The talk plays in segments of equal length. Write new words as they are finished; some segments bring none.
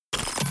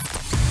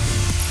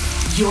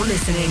You're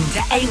listening to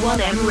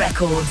A1M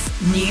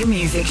Records' new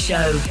music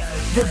show.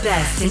 The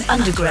best in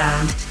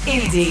underground,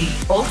 indie,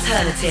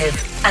 alternative,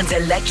 and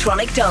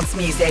electronic dance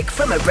music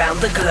from around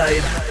the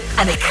globe.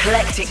 An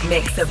eclectic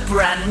mix of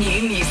brand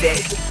new music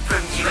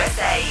from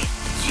USA,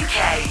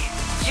 UK,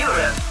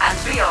 Europe,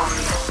 and beyond.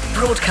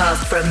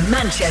 Broadcast from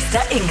Manchester,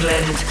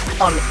 England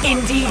on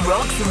Indie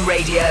Rocks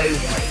Radio.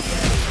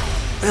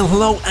 Well,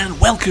 hello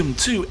and welcome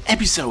to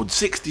episode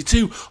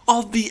 62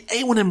 of the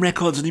A1M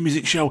Records New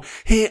Music Show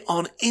here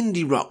on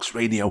Indie Rocks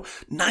Radio.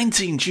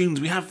 19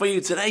 tunes we have for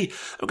you today.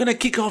 We're going to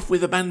kick off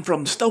with a band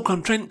from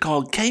Stoke-on-Trent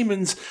called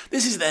Camens.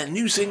 This is their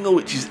new single,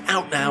 which is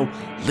out now,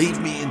 Leave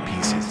Me in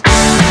Pieces.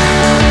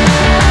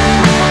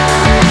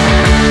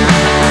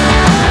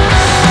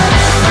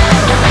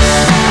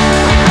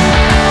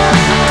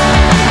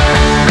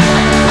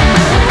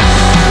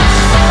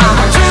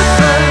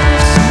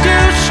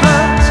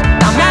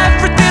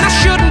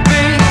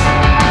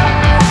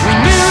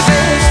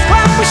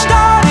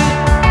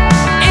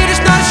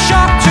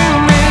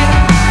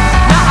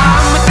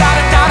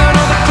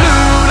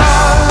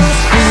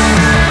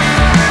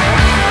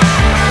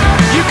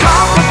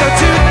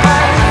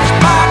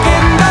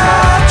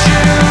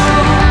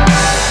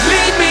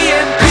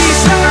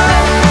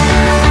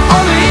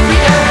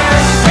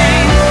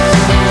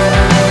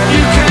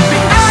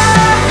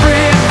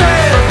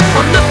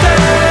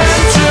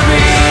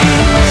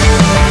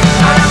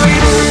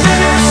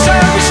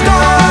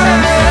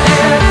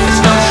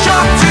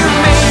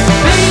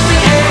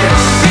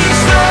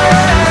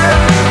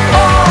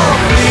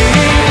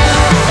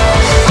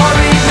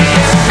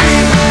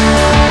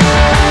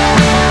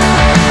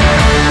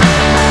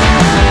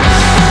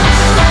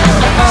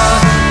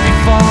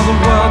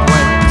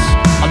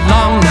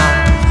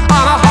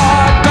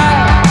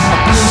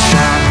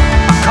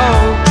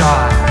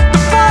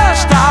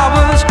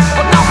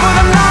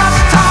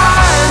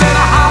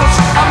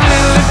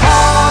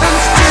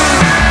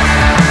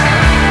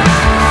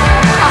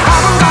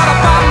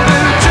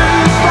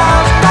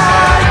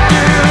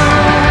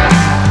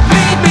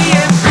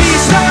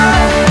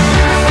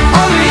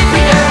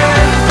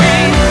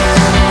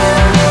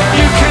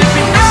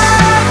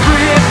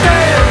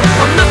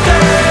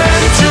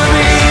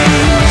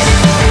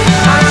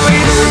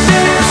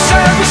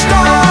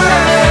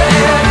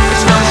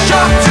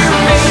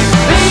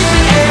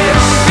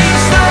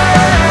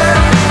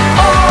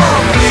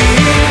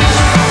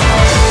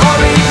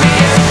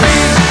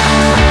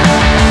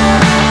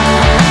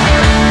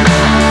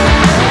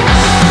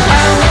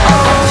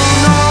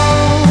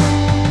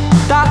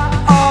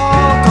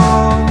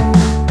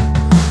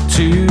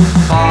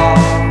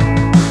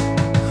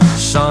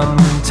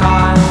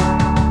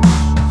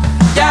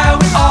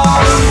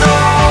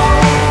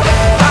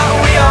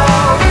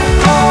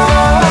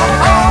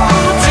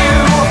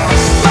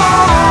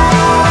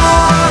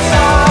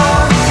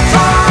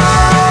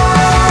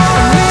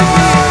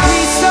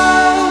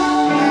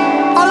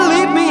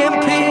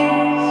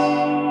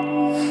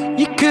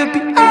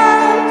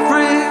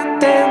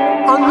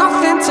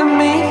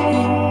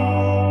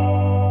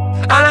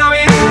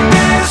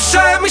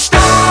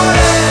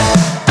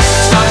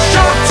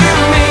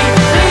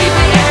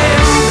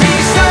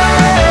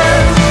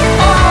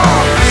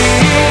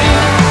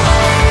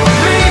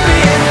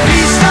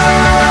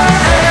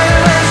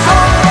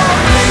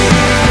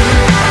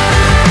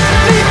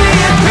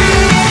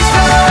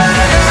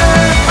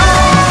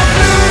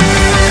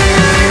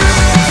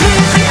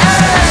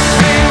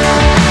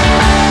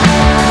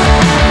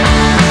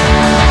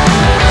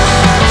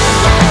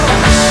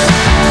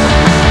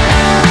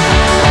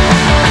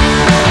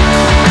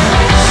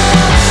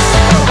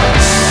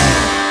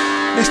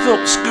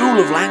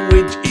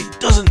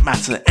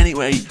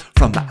 Anyway,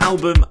 from the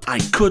album I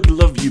Could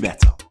Love You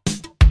Better.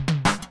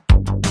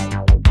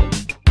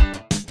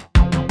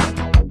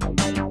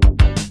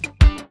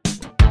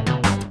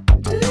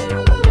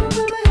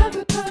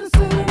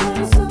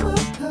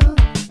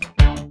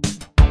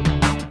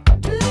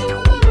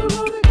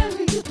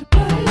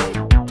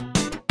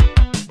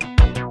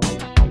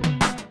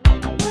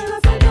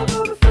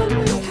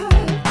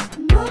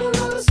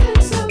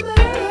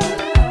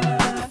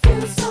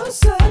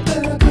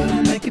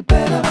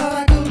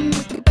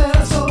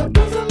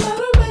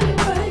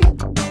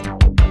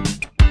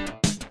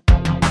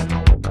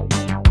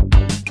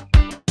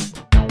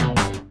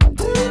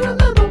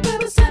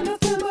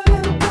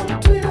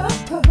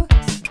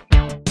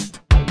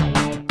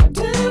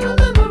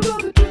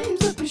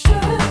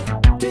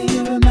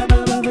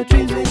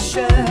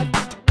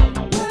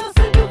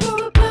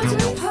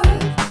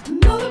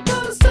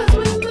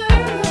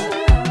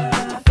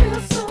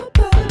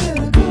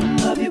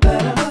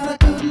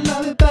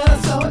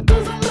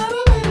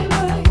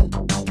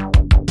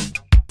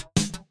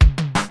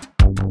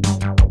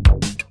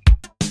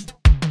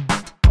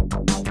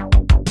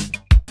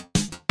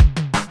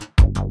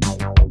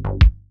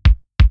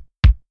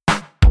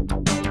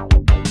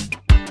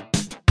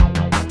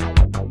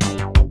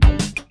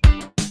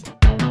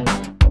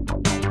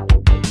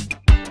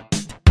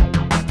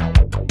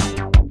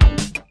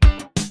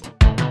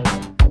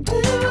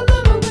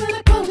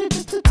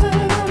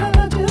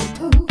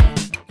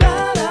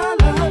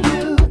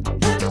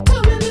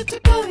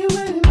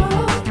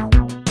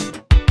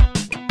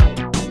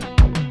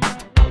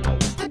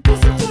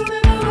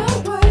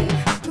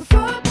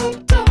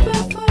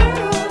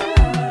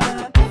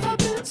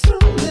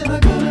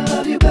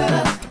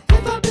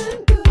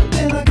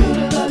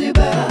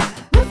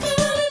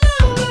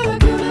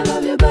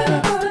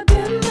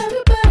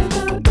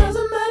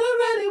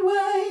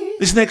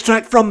 This next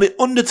track from the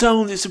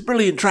Undertones, it's a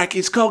brilliant track.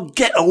 It's called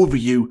Get Over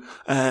You.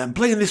 I'm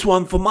playing this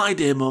one for my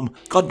dear mum.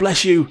 God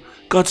bless you,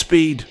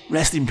 Godspeed,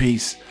 rest in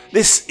peace.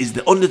 This is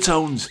the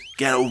Undertones,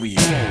 Get Over You.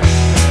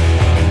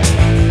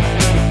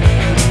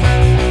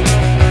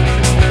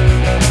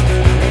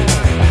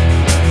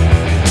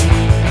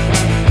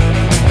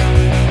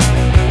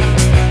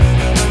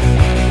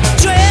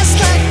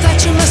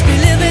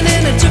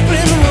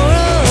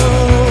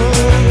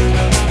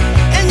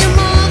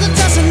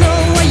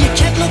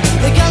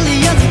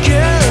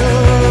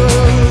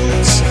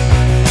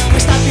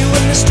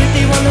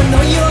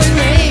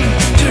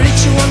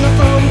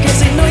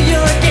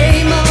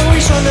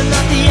 Up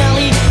the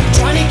alley,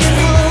 trying to get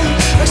home,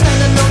 or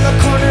standing on the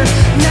corner,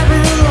 never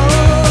alone.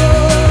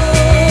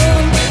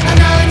 And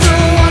I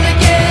don't wanna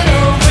get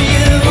over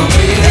you.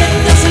 It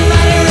doesn't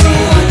matter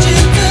what you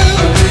do,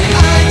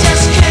 I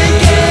just can't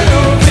get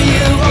over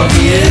you,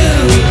 over you.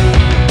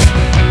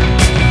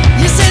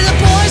 You say the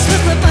boys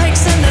with the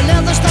bikes and the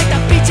leathers like to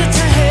beat you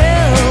to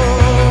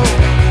hell,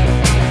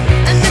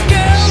 and the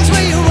girls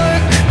where you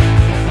work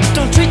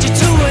don't treat you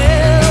too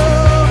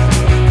well.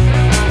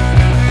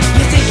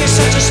 You think you're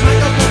such a smart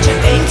girl, but you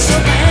ain't so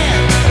bad.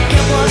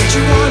 Get what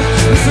you want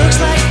with looks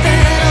like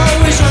that.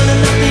 Always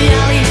running up the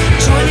alley,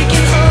 trying to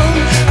get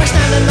home, or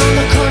standing on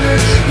the corner,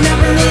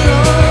 never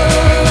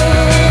alone.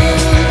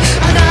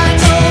 And I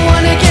don't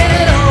wanna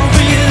get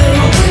over you.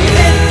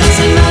 It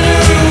doesn't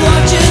matter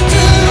what you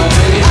do,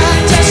 I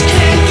just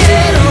can't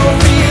get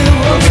over you,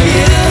 over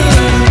you.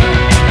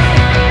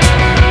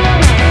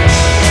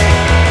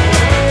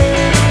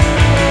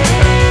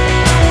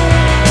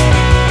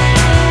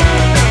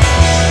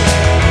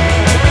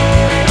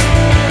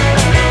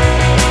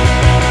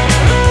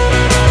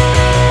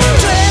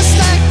 Dressed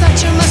like that,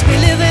 you must be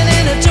living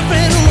in a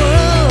different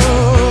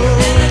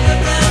world.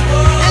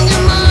 And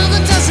your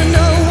mother doesn't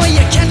know why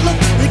you can't look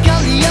like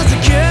all the other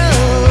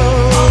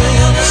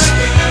girls.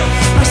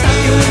 I stop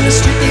you in the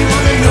street, they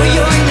wanna know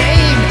your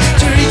name,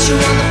 to reach you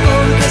on the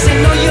phone, cause they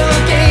know your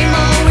game.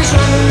 Always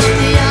running up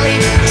the alley,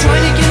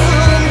 trying to get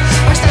home,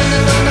 or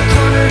standing on the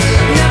corner,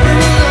 never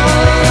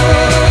alone.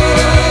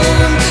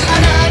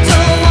 And I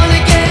don't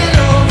wanna get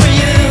over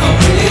you.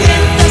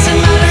 It doesn't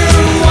matter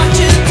what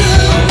you do,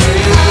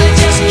 I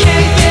just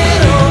can't get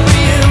over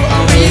you,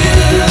 over you.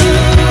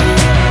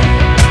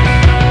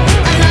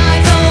 And I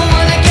don't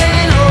wanna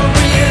get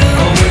over you.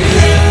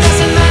 It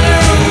doesn't matter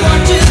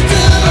what you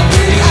do,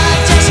 I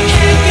just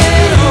can't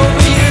get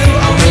over you,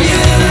 over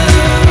you.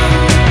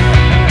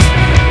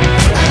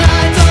 And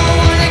I don't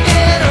wanna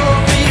get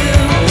over you.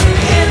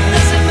 It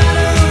doesn't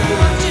matter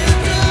what you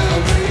do,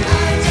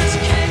 I just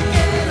can't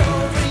get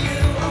over you,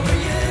 over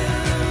you.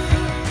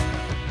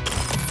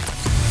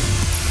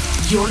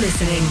 You're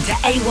listening to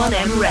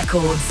A1M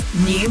Records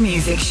New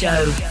Music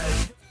Show.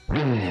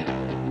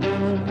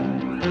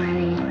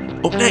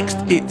 Up next,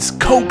 it's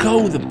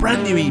Koko, the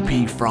brand new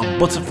EP from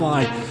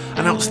Butterfly,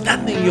 an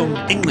outstanding young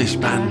English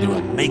band who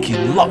are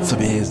making lots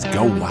of ears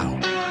go wow.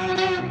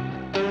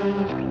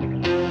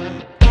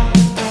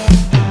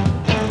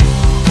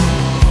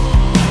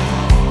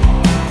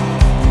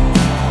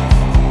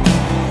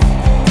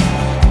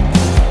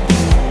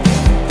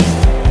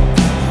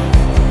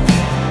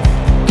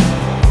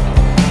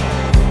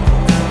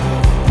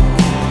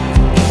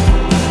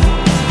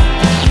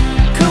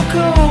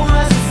 Koko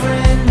was a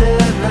friend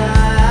of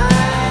mine.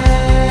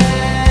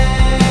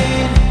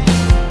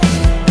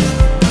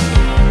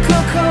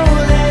 Koko,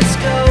 let's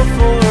go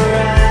for a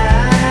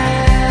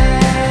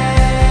ride.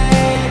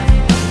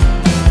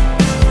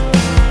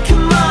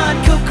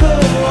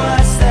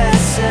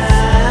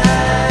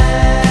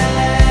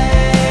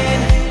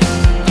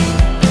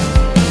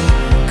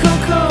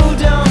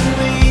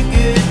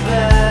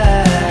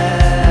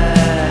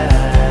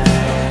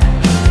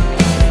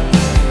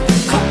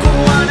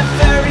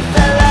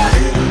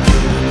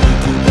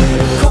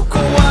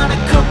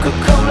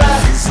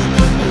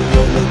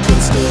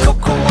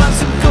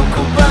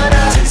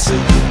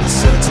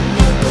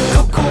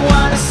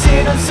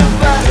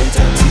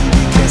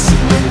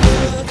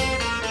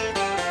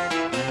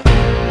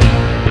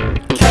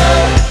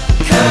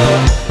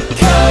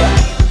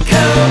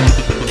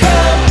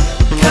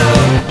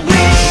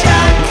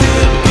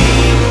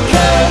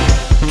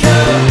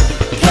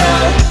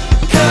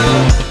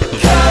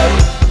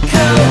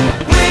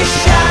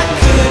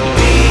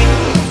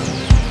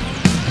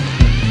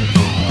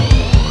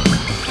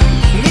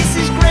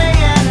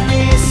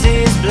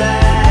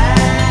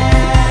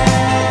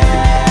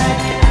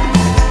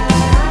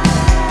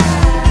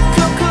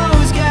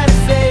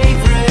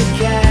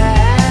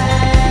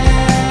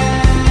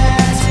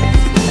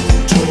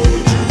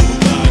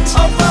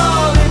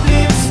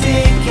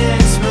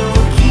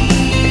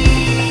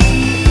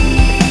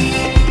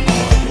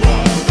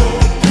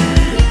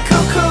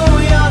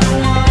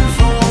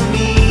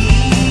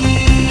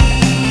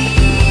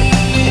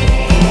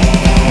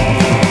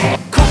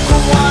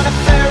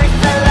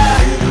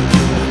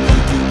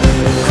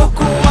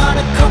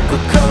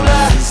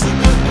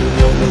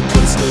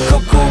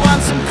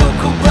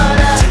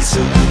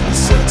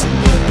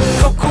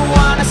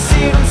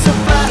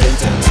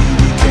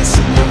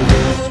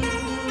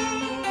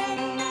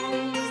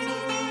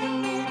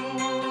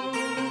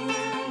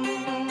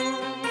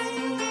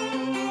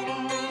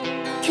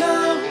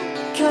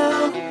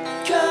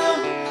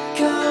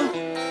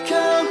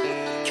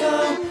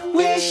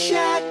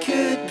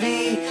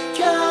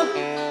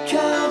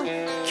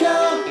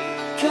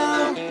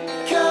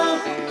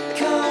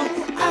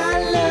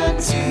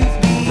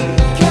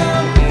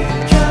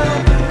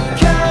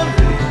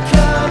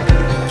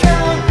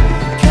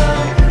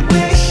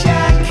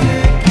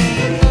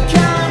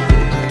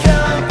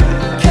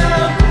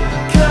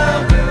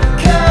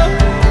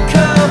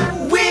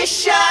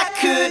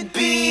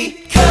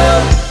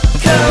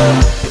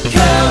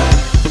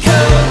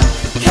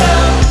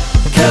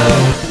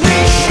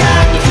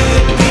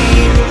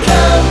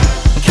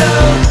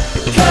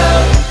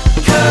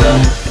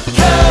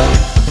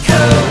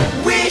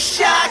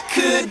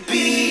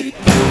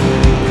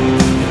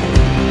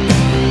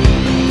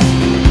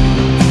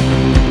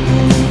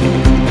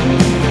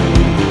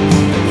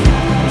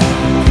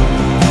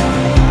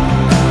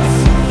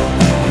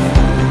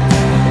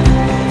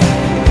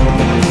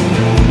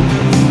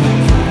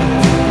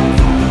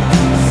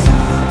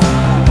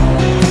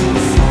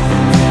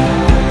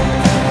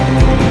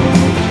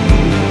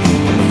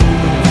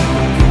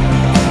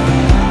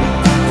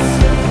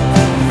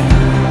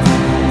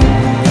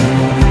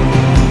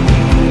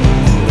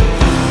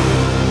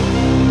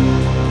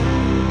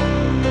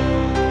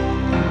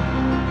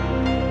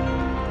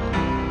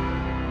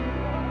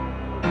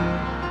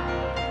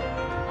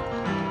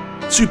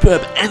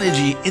 superb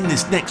energy in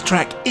this next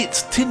track.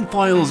 It's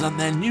Tinfoils and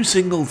their new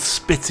single,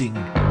 Spitting.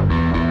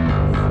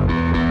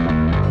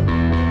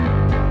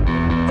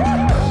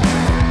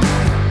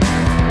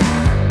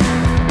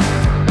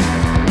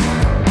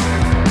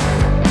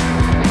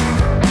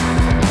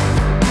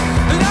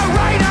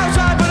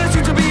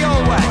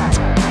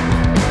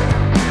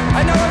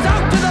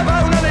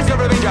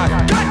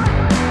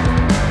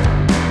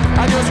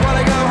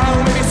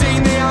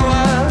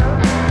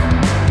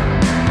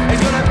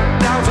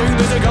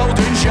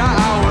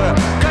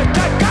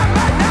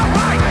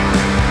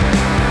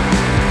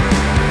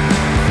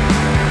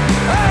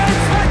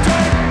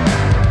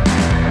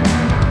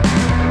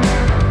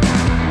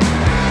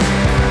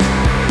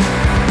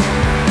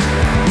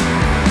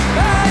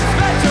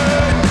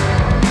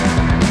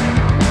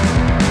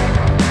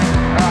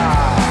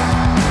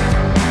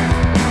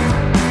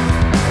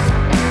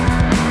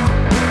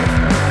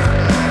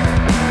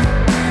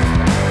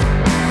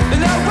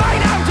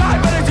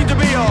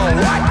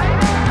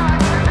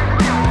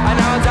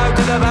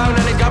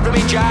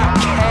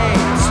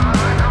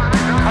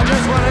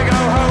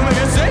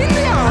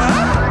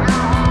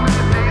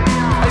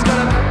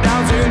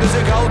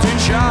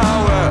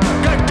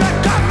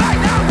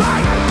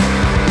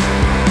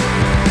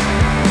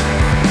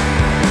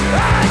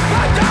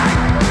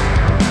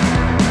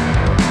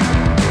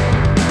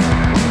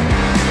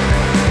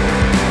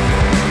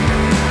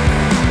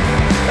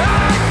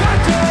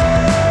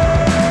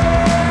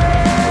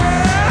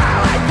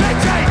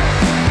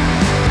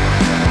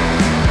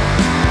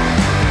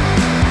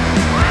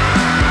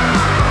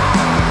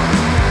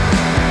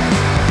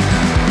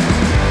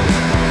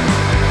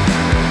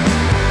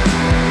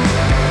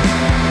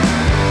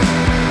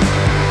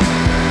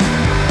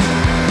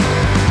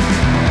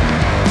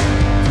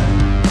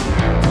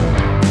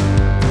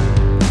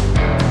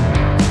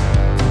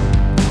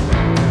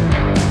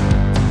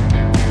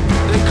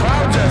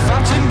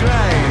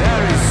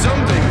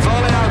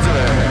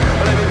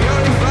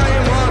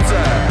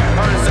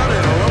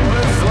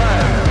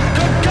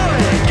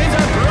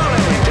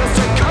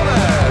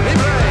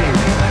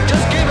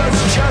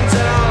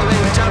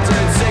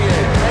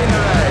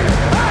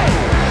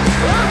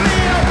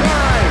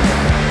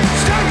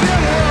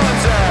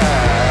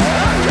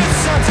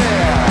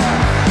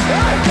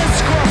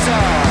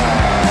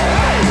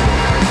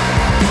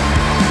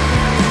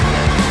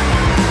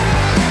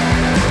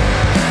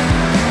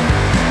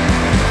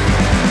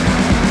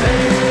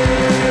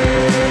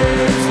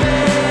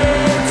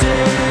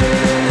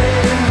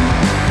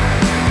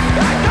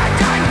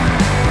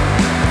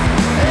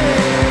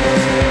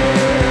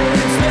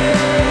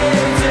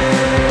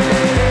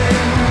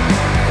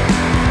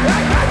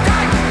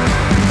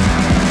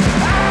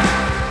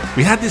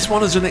 We had this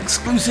one as an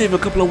exclusive a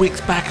couple of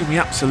weeks back and we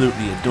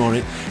absolutely adore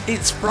it.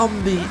 It's from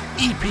the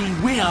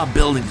EP We Are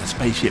Building a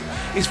Spaceship.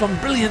 It's from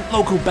brilliant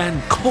local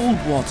band Cold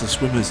Water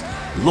Swimmers.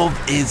 Love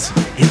is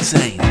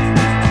Insane.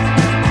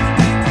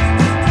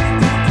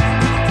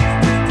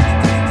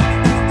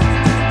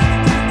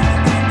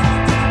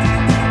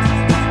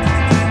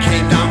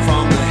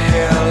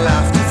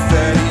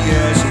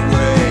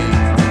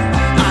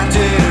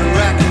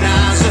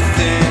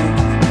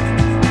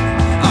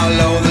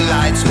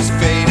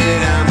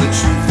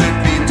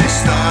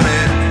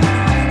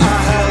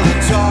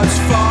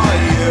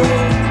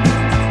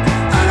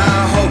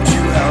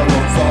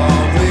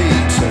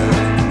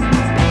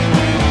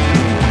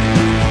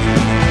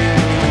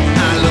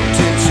 I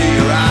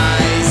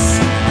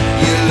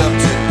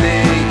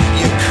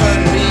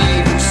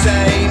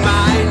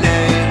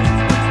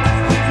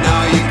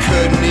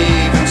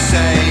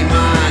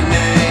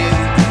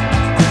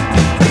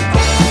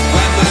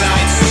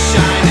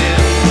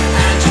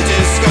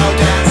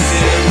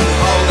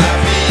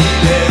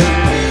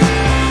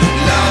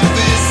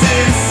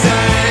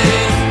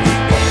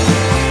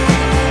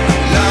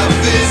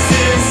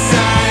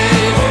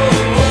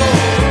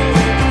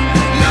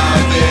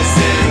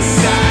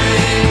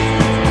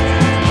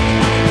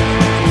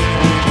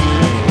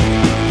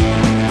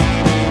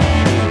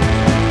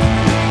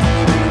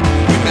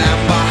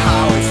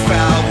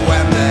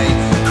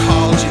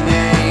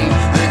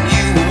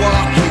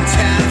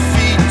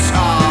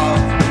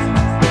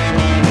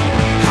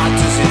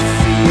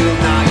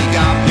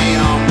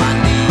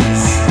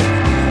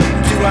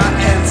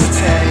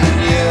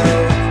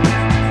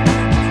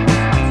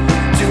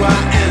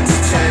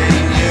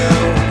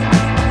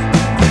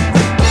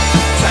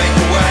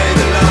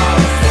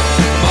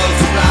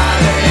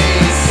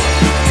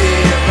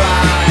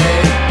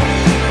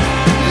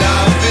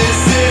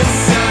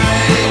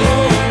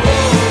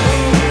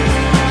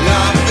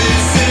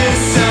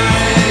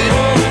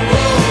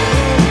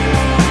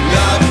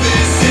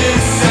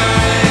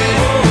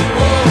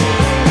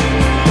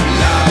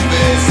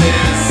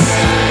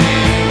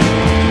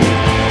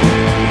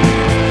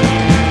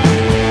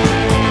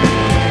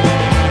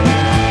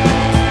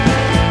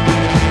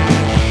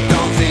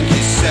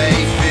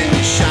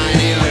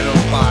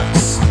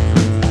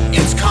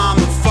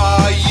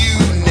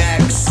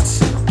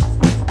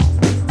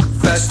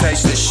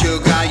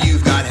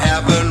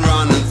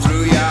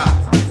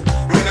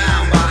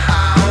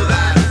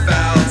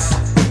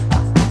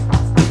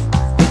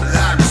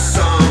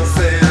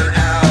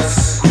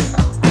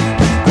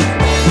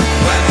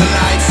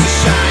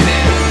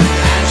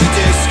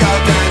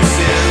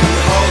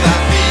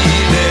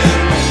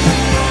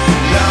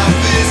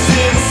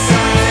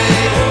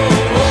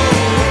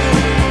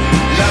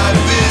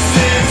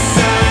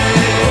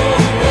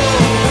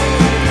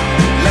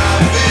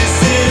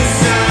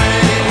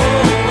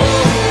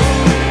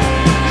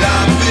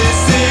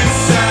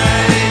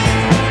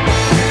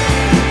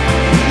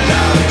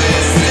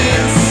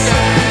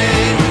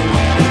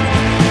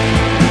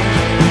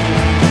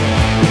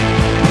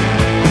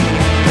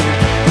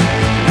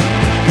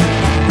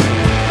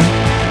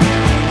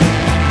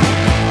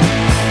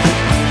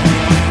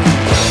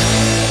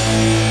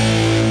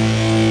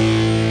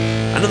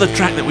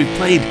track that we've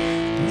played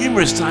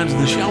numerous times in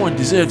the show and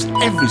deserves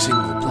every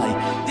single play.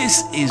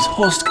 This is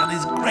Husk and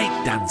his great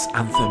dance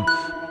anthem,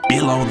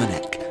 Below the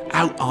Neck,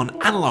 out on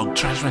Analog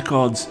Trash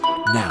Records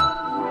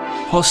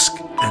now. Husk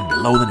and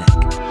Below the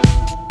Neck.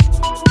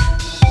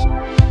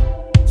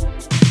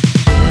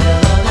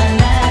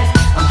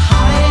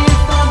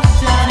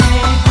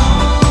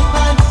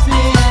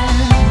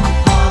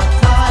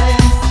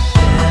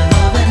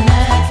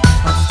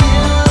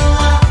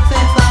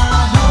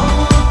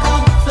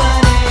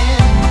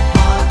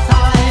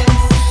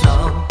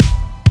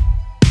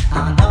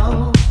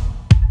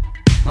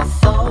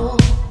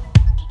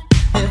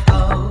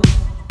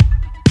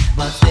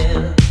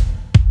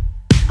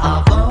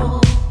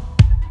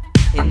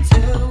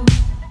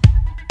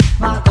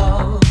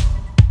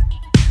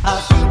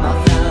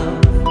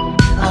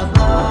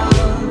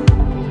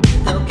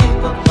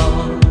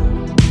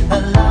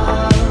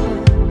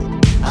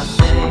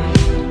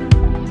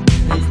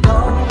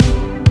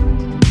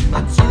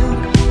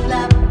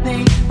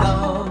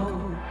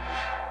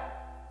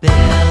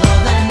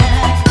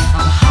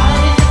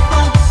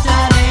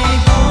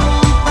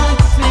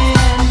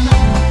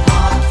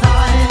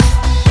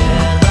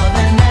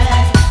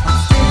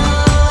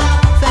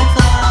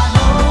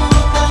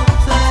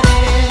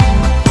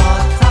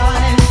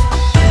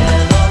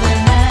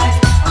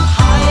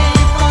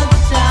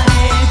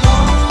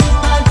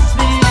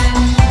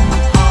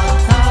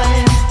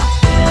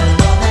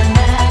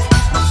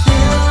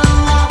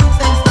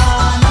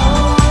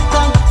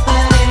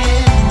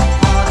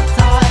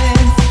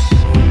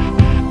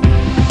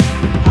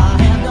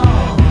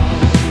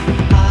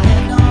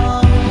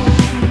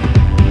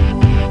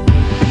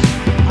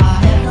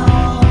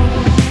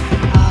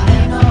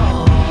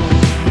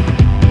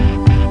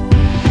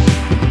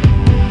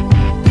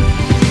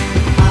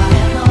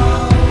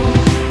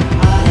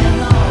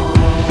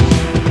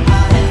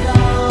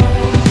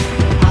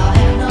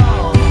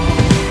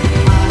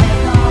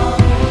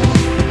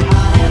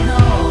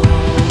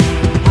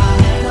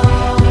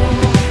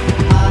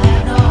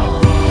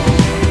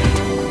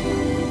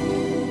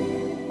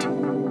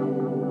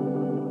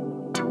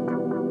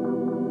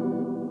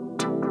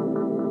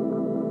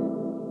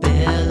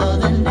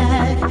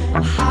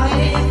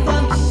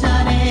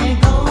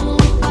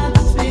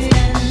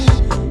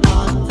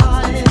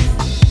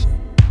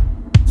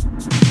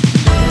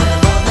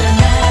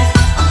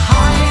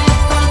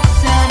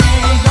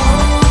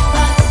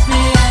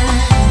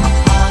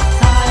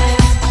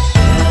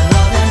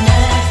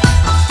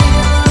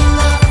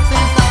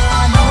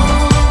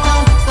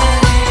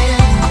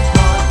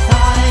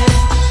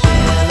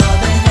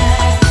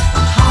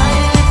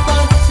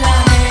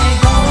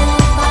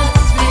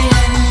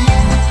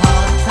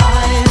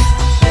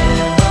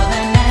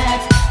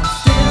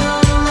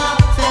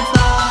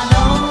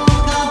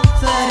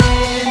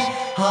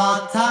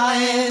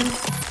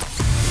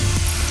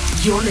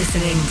 You're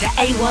listening to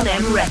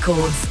A1M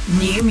Records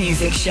New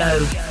Music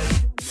Show.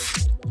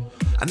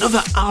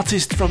 Another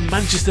artist from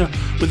Manchester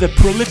with a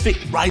prolific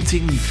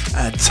writing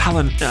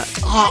talent,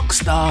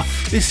 Arkestar.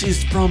 This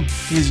is from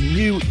his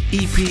new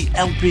EP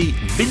LP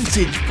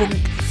Vintage Funk.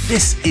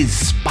 This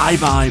is Spy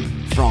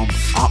Vibe from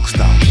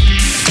Arkestar.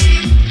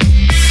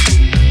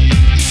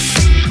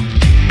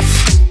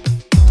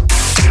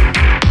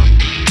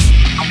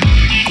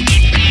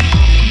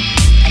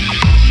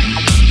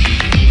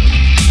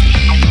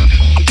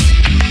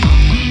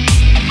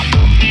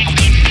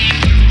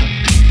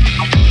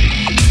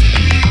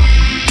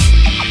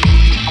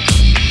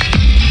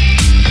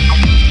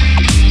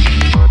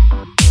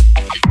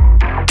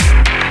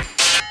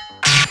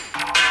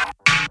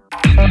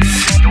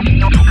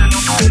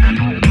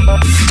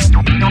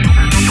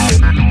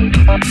 We'll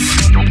be right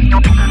back.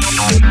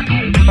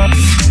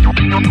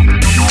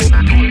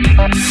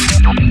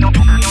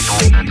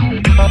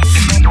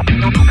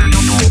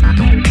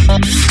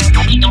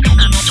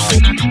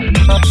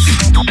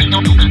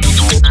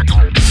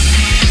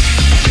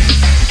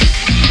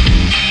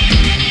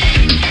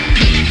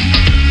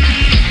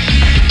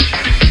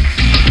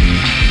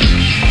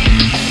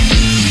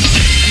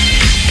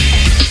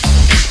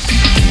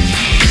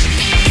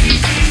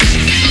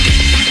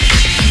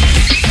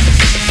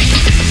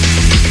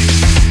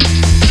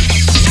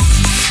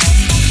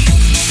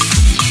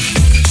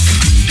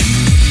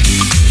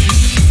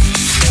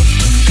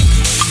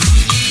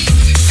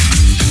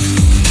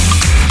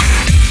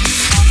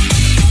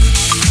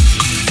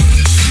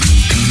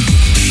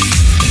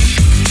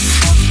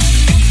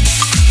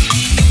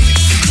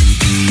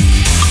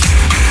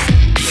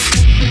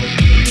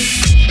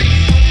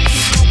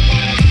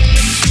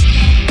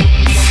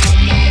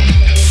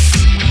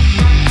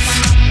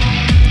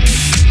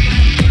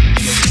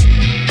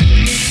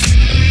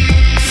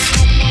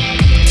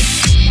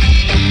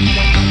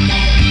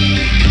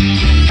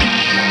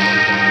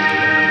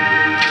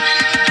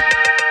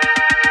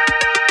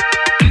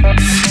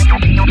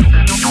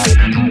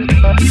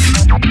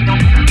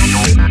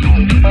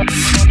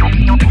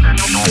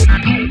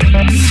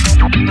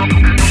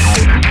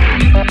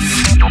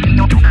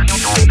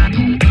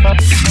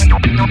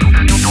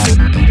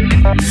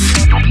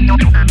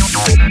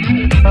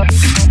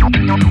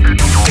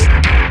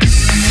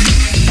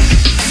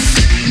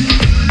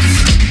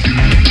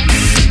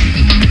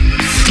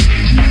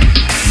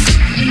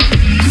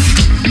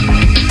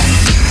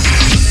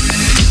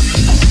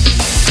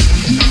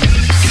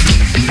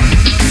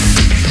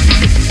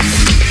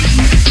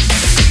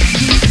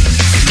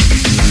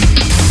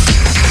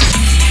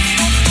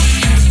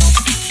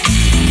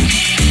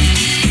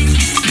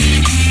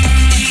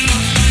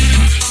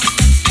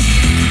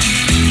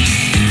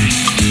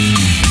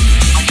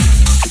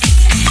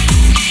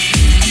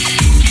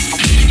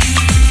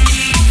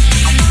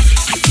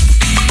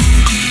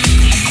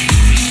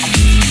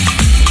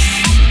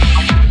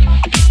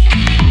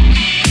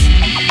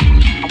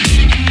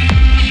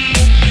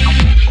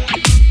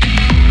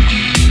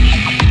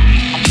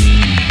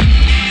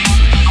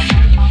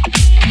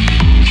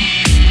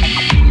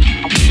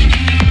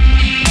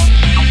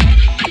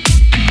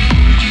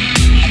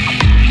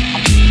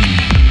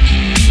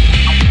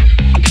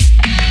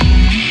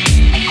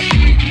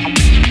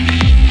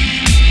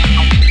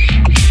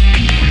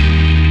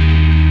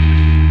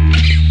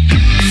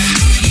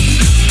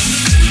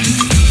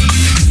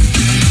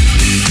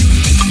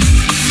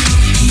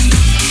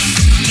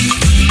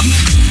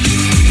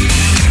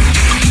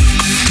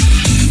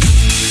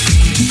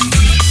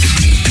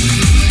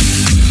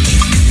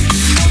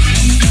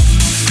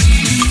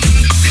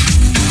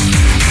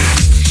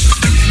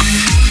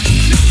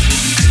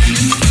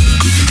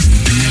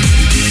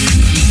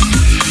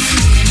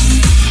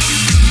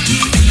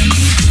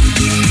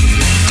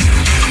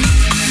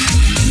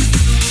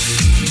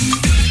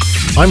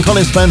 I'm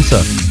Colin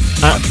Spencer,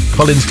 at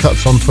Colin's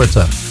Cuts on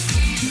Twitter.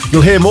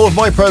 You'll hear more of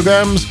my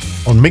programmes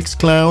on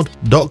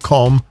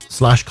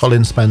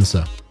mixcloud.com/Colin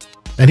Spencer.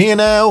 And here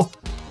now,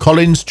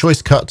 Colin's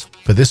choice cut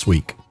for this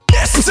week.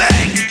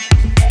 Distancing!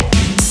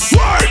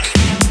 Work!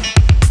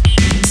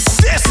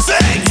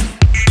 Distancing!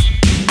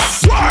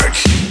 Work!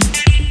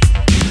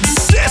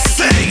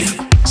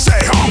 Distancing!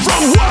 Stay home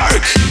from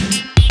work!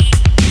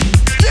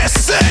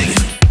 Distancing!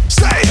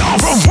 Stay home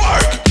from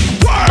work!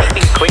 Work!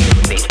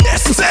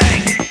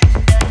 Distancing!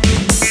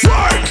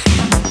 Work!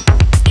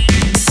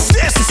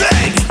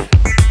 Distancing!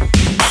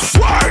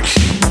 Work!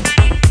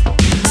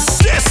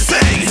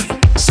 Distancing!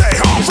 Stay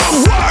home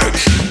from work!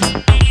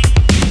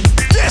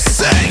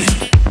 Distancing!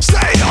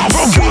 Stay home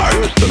from work!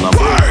 Reduce the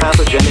number of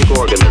pathogenic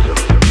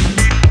organisms.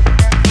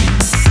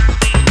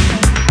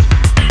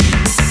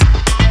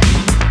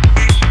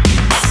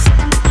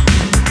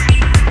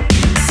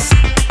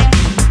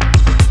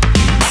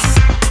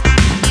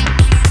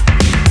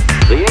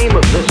 The aim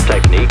of this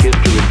technique is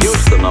to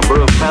reduce the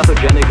number of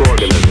pathogenic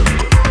organisms.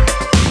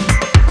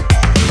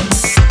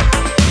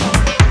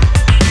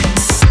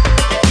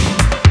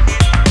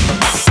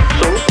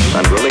 Soaps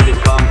and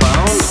related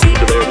compounds, due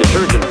to their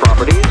detergent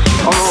properties,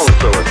 are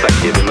also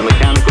effective in the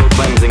mechanical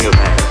cleansing of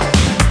hands.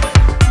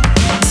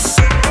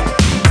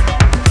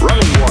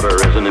 Running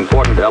water is an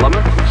important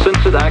element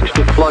since it acts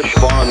to flush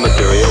foreign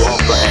material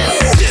off the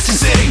hands.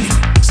 Distancing!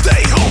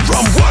 Stay home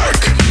from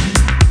work!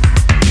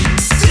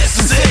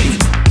 Distancing!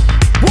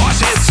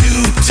 Wash it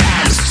 2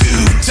 times,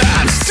 2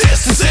 times.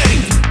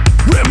 Distancing!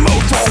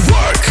 Remote for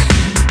work!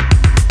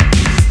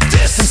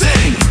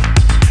 Distancing!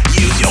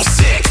 Use your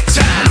sick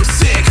time,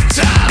 sick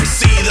time.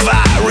 See the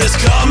virus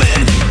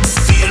coming,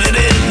 feel it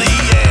in the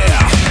air.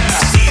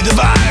 See the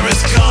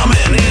virus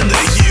coming, and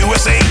the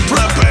US ain't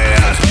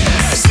prepared.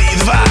 See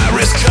the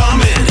virus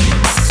coming,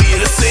 feel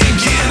it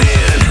sinking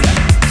in.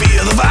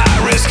 Feel the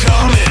virus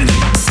coming,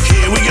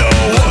 here we go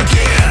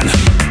again.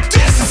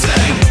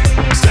 Distancing,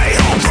 stay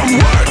home from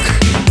work.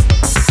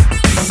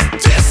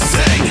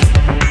 Distancing,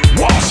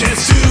 wash it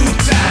 2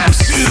 times,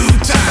 2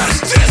 times.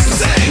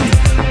 Distancing,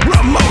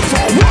 remote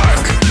for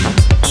work.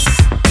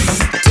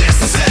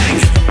 Distancing,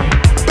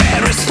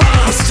 bad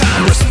response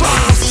time,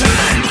 response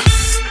time.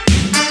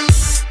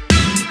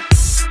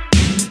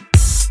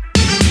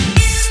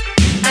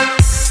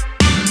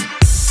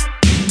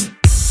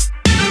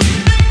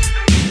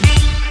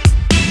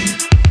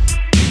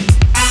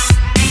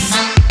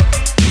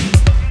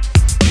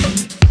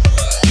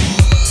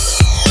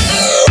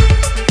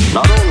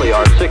 Not only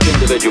are sick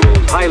individuals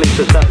highly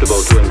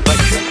susceptible to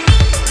infection,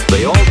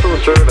 they also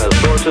serve as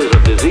sources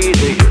of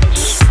disease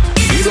agents,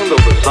 even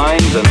though the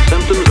signs and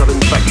symptoms of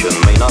infection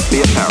may not be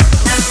apparent.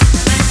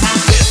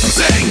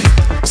 Distancing,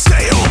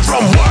 stay home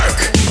from work.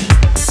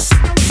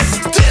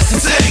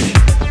 Distancing,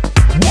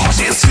 wash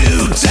it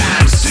 2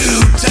 times,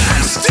 2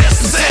 times.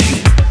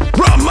 Distancing,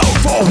 remote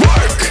for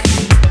work.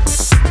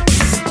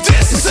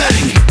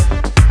 Distancing,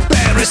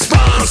 bad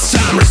response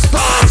time,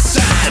 response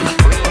time.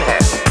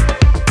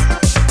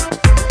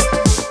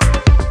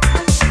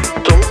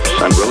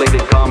 Soaps and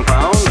related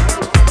compounds.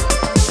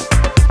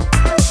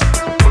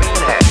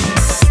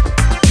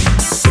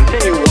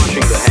 Continue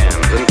washing the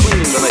hands and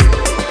cleaning the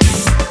nails,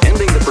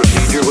 ending the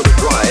procedure with a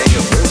drying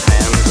of both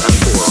hands and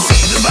forearms.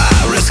 See the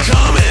virus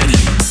coming,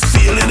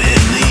 feel it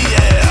in the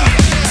air.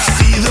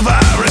 See the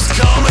virus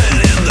coming,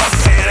 and the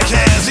panic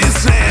has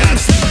its hand.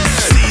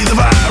 See the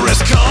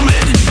virus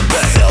coming,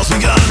 the hell's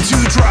begun to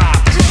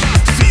drop.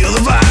 Feel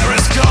the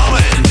virus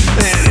coming,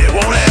 and it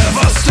won't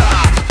ever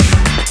stop.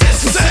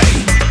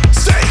 Distancing,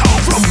 stay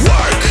home from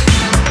work.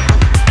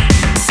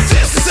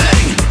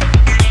 Distancing,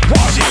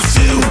 wash it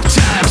 2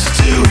 times,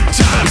 2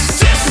 times.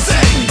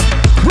 Distancing,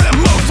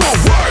 remote for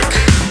work.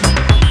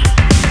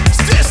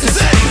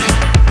 Distancing,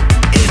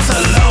 it's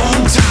a long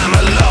time, a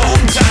long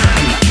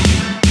time.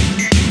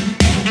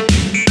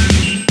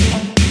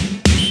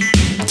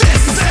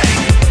 Distancing,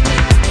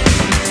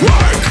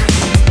 work.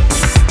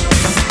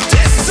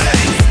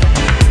 Distancing,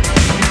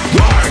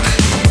 work.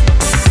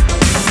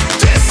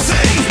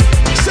 Distancing,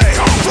 stay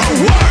home from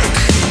work.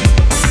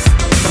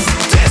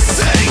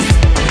 Distancing,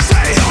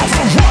 stay home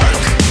from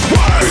work.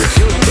 Work.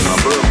 Reduce the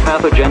number of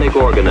pathogenic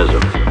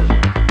organisms.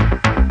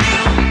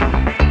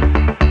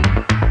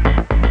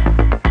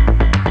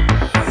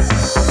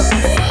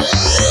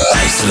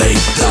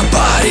 Isolate the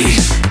body,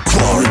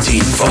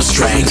 quarantine for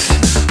strength.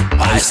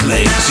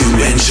 Isolate to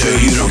ensure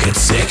you don't get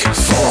sick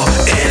for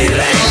any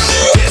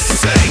length.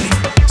 Distancing,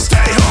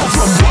 stay home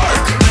from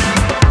work.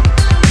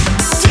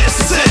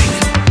 Distancing,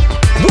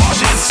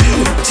 wash it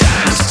 2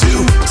 times,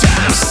 2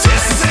 times.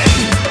 Distancing,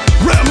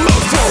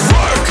 remote for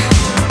work.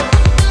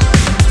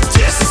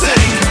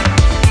 Distancing,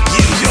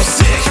 use your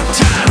sick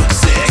time,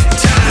 sick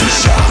time. We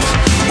shop,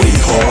 we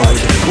hoard,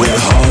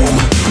 we're home,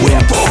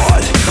 we're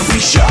bored. We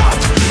shop,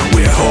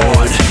 we're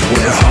hoard,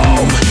 we're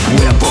home,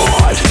 we're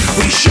bored.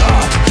 We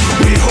shop,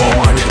 we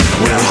hoard,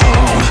 we're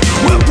home,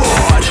 we're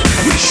bored.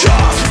 We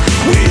shop,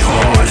 we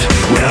hoard,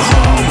 we're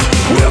home,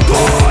 we're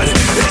bored.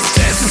 It's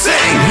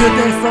distancing. You heard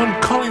there from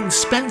Colin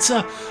Spencer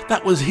Spencer.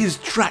 That was his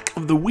track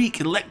of the week,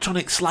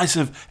 electronic slice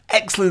of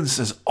excellence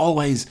as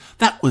always.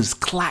 That was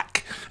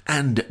Klack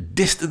and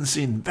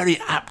Distancing, very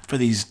apt for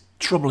these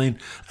troubling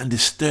and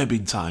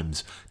disturbing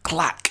times.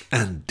 Klack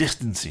and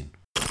Distancing.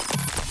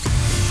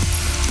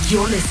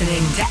 You're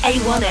listening to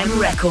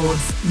A1M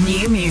Records'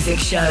 new music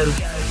show.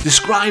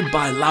 Described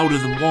by Louder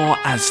Than War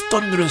as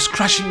thunderous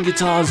crashing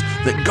guitars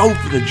that go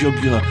for the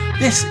jugular,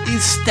 this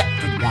is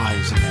Stepford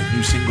Wives and their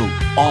new single,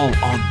 All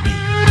On Me.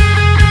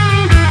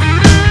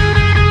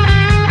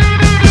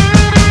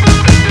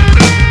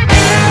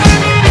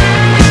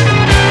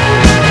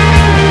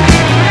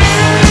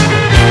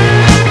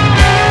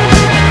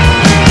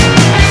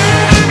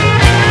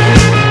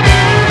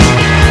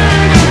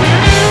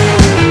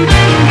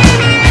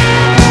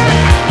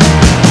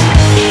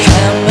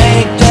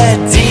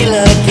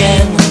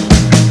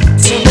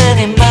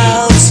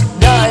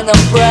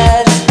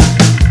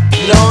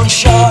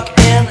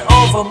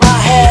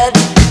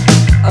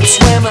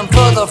 Swimming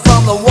further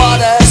from the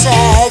water's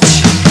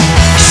edge.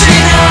 She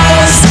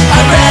knows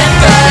I read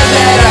the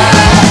letter.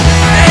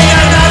 In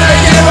another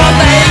year I'll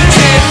make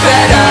it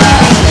better.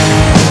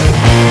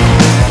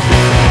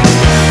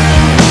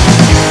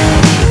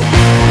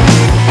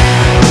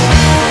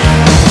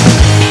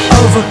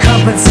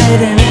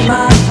 Overcompensating in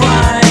my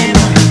prime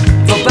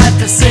for bad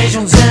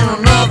decisions in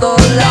another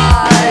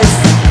life.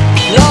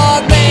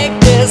 Lord, make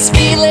this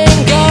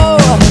feeling go.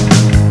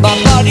 My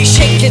body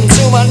shaking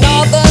to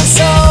another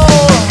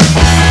soul.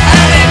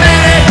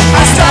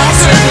 I start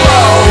to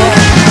glow.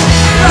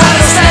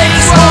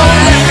 Rattlesnakes won't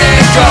let me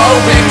go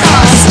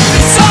because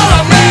it's all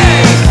on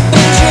me.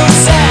 Things you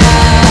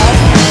said,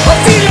 I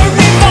feel a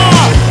river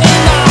in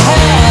my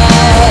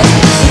head.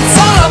 It's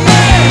all on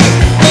me.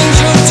 Things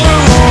you do.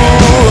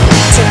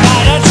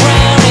 Tonight I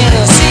drown in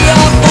a sea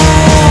of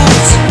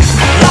booze.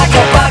 Like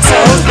a boxer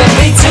who's been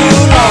beat too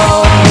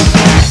long.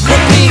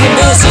 Repeating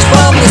verses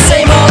from the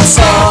same old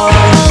song.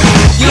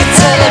 You're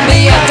telling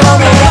me I don't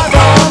know right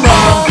from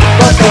wrong,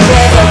 but the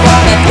river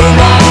running through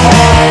my head.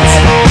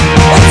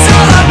 It's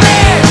all on me.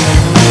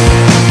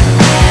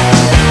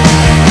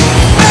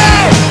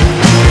 Hey.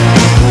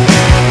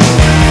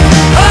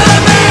 All on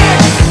me.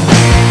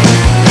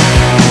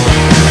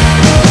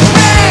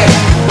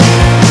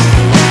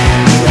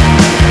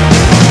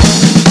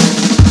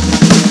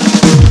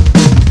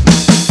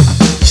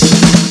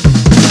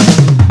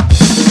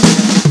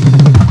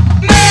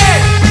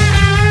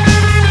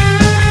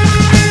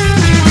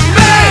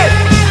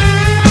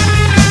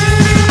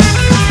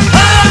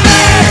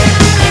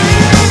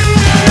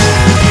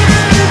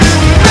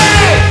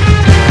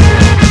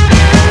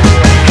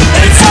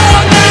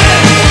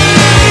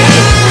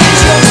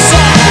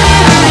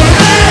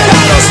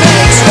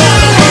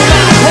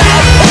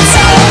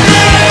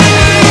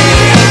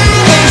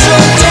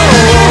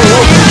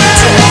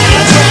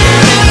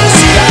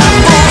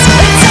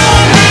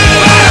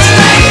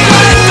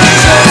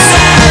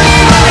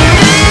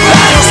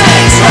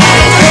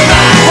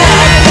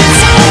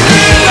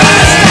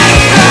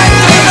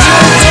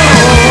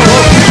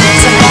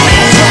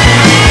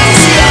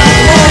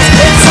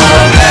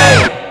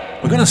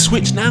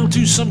 Switch now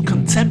to some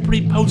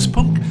contemporary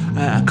post-punk,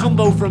 a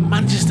combo from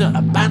Manchester,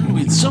 a band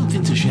with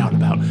something to shout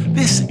about.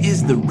 This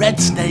is the Red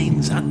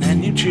Stains and their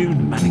new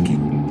tune, Mannequin.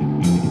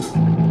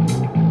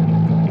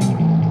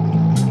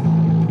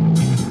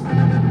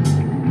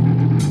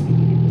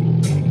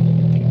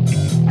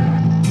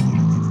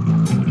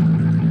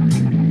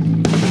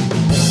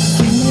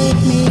 You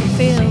make me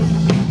feel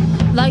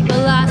like the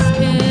last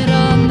kid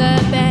on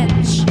the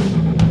bench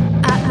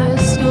at the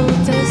school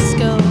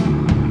disco.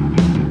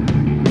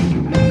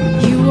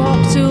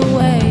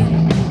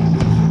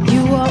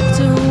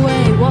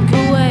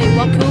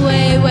 Walk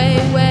away, way.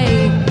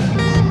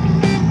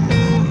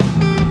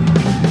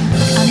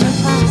 And the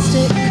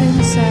plastic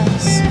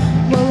princess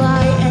will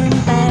lie in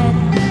bed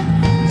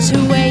to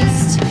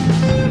waste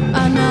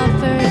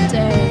another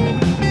day.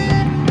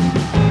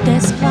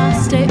 This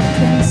plastic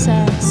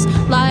princess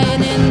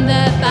lying in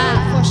the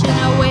bath, washing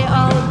away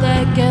all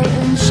the guilt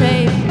and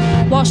shame.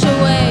 Wash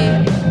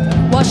away,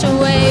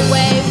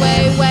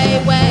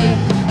 way.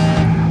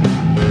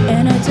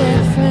 In a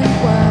different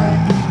world,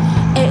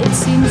 it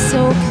seems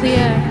so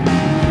clear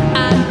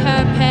and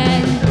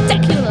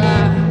perpendicular,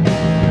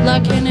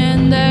 looking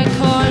in the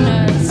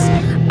corners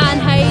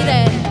and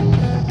hiding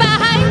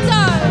behind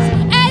doors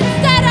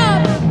instead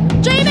of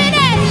dreaming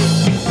in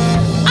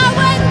a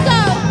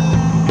window.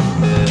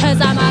 'Cause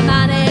I'm a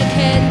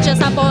mannequin,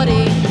 just a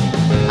body.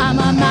 I'm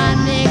a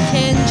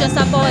mannequin, just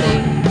a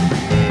body.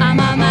 I'm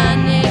a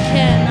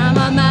mannequin,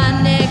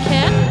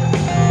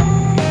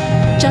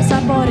 just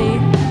a body,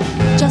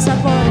 just a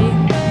body,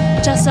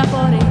 just a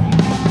body.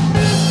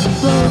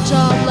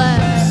 Blowjob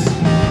lips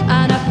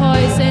and a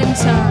poison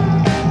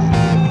tongue.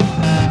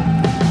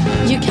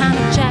 You can't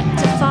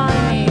objectify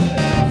me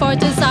for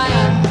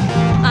desire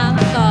and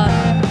thought.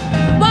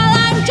 While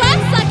I'm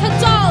dressed like a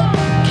doll,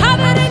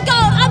 covered in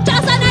gold, I'm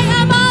just an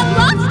item of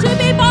lost to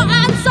be bought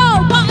and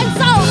sold, bought and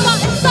sold,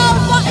 bought and sold,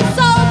 bought and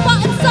sold,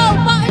 bought and sold,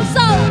 bought and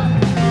sold.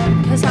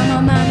 'Cause I'm a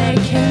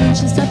mannequin,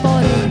 just a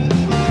body.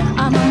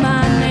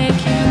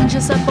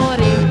 just a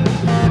body.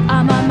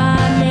 I'm a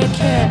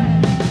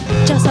mannequin,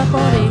 just a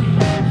body,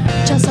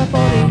 just a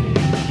body,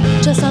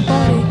 just a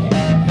body,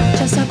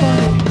 just a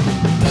body.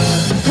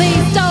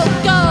 Please don't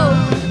go.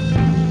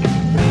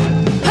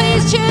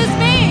 Please choose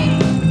me.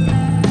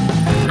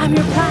 I'm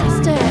your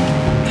plastic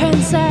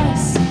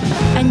princess,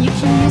 and you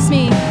can use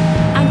me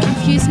and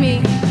confuse me.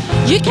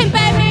 You can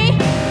bend me,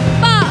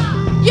 but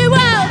you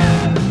will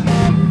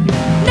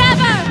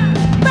never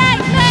break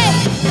me.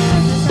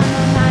 I'm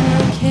a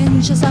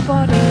mannequin, just a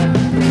body.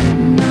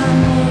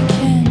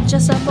 Mannequin,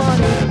 just a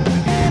body.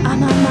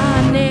 I'm a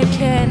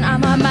mannequin,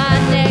 I'm a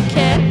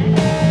mannequin,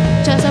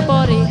 just a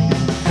body.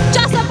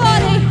 Just a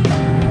body,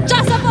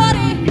 just a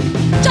body,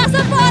 just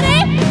a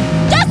body,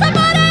 just a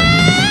body.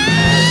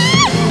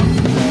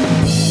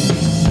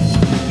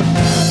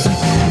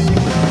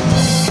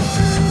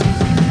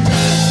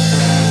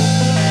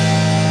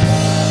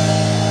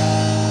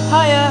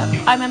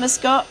 Hiya, I'm Emma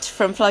Scott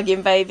from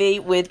Plug-in Baby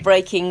with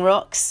Breaking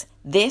Rocks.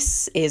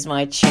 This is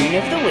my tune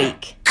of the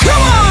week.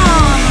 Come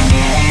on!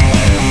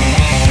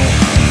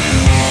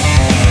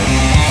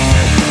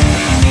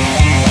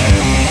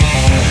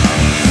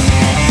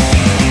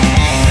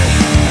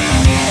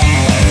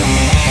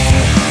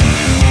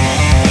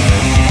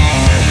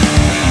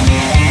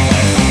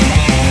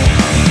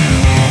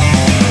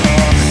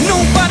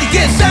 Nobody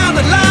gets out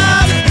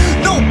alive.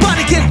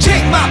 Nobody can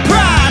take my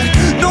pride.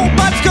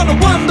 Nobody's gonna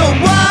wonder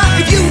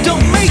why if you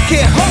don't make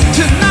it home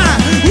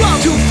tonight. Run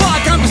too far,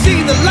 can't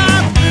see the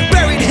light.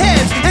 Buried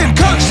heads and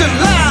constant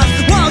lies.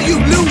 While you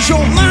lose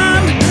your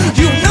mind,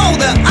 you know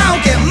that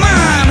I'll get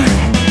mine.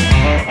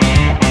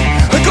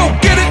 Go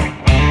get it.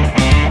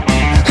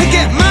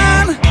 Get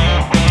mine.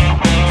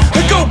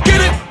 Go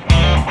get it.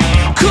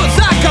 'Cause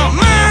I got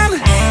mine.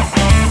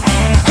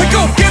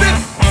 Go get it.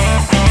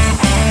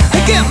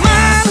 Get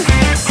mine.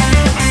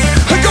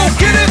 Go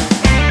get it.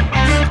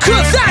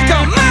 'Cause I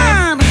got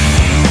mine.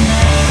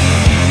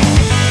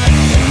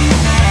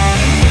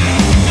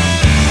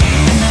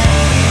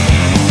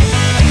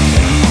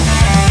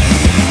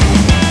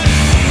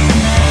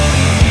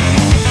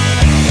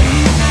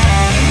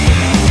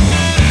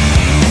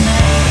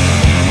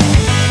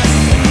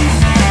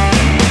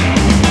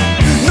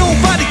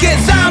 Nobody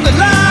gets out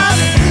alive.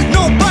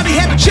 Nobody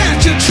had a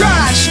chance to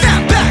try.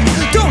 Snap back,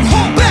 don't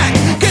hold back.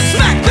 Get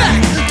smacked back,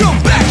 don't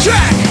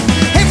backtrack.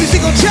 Every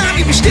single time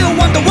you still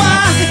wonder why.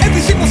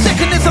 Every single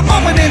second is a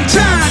moment in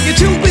time. You're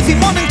too busy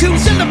wanting to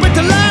celebrate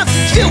the life.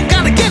 Still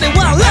gotta get it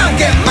while I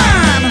get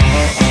mine.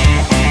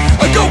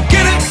 Go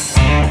get it.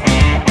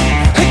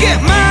 Get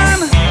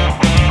mine.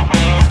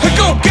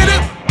 Go get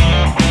it.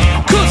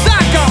 'Cause I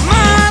got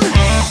mine.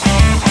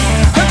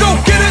 Go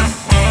get it.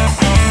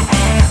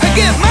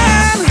 Get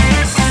mine.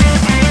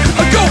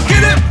 Go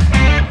get it.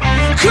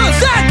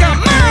 'Cause I got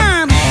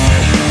mine.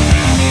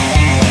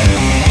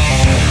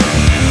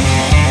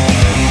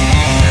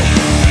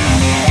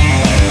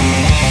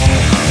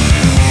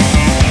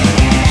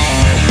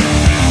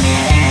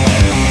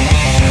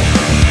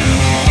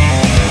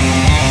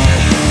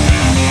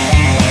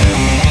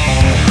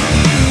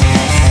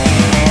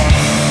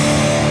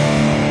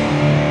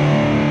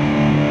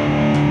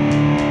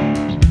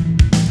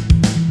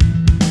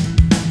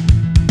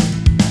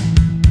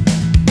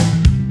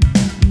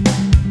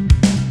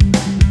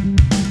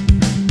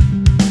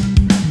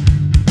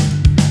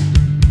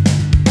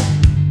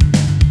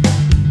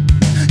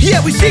 Yeah,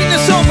 we've seen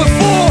this all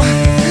before.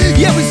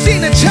 Yeah, we've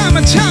seen it time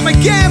and time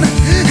again.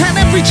 And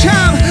every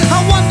time I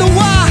wonder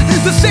why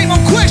the same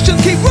old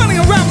questions keep running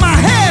around my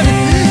head.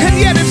 And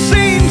yet it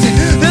seems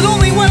that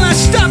only when I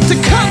stop to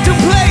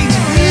contemplate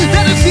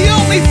that it's the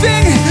only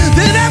thing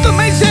that ever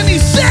makes any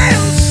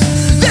sense.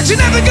 That you're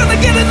never gonna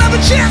get another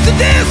chance at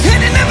this.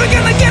 And you're never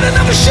gonna get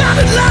another shot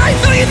at life.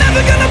 No, you're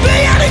never gonna be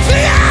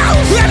anything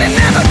else. And you're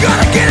never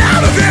gonna get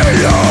out of here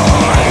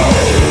alive.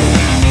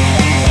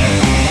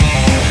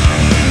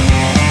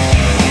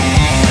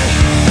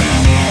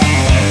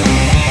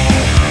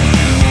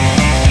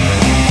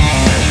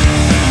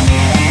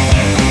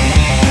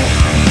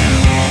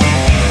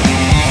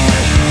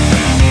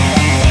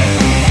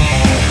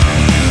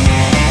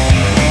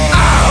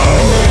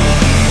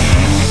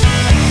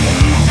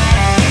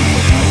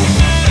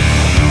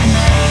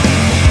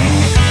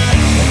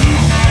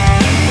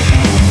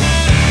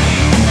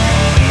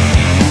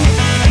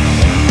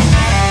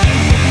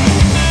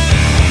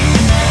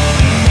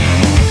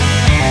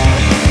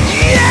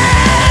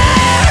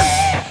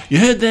 You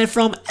heard there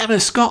from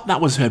Emma Scott,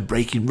 that was her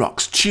Breaking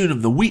Rocks tune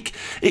of the week.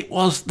 It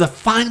was the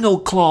final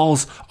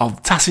clause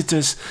of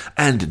Tacitus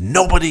and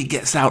Nobody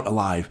Gets Out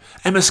Alive.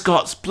 Emma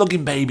Scott's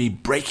Plug-in Baby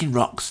Breaking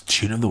Rocks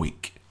tune of the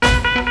week.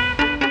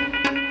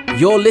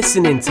 You're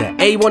listening to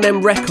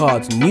A1M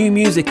Records New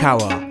Music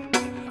Hour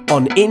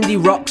on Indie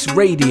Rocks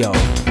Radio.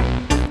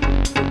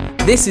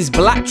 This is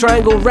Black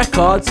Triangle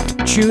Records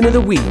tune of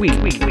the week.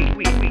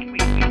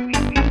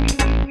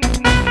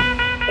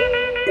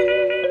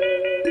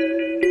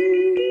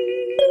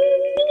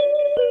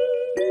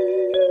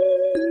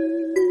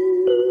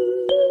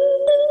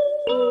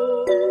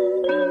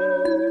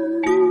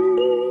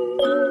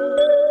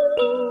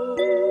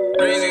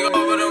 Crazy.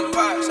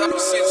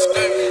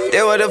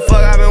 Did what the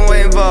fuck I been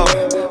waiting for.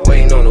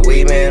 Waiting on the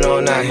weed man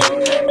all night.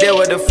 Did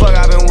what the fuck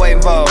I been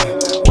waiting for.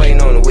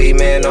 Waiting on the weed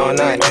man all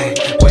night.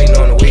 Waiting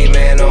on the weed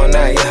man all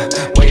night.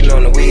 Waiting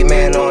on the weed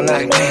man all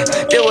night.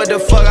 Did what the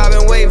fuck I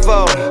been waiting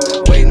for.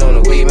 Waiting on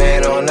the weed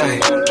man all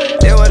night.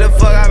 Did what the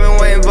fuck I been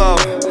waiting for.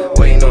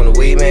 Waiting on the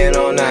weed man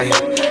all night.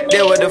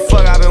 Did what the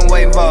fuck I been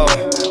waiting for.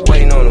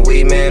 Waiting on the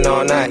weed man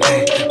all night.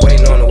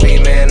 Waiting on the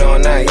weed man all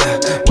night.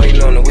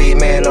 Waiting on the weed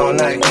man all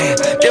night.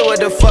 Did what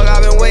the fuck I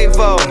been waiting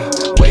for.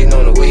 Waiting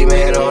on the weed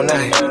man all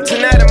night.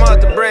 Tonight I'm off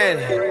the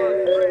brandy.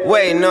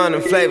 Waiting on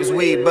them flavors,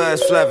 weed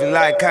buzz fluffy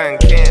like cotton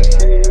candy.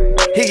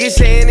 He keeps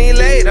saying he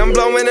late, I'm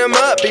blowing him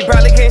up, he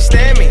probably can't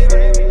stand me.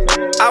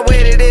 I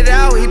waited it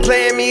out, he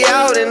playing me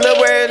out, and look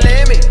where it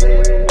land me.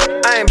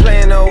 I ain't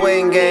playing no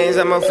waiting games,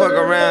 I'ma fuck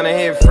around and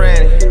hit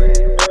Franny.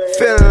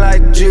 Feeling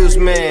like the Juice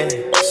Man,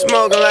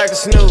 smoking like a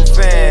Snoop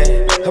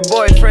fan. Her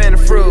boyfriend a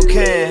fruit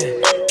can,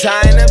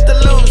 tying up the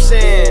loose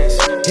ends.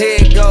 Here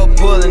it go,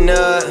 pulling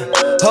up,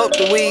 hope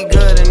the weed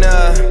good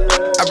enough.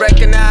 I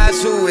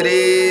recognize who it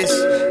is.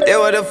 Did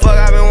what the fuck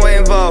I been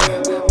waiting for.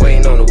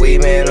 Waiting on the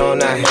weed man all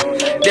night.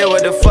 Did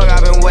what the fuck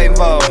I been waiting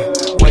for.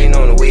 Waiting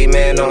on the weed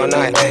man all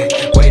night.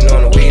 Waiting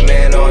on the weed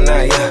man all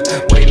night.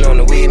 Waiting on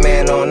the weed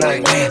man all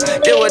night.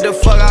 Did what the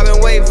fuck I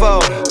been waiting for.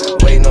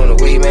 Waiting on the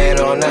weed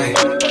man all night.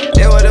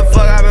 Did what the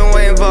fuck I been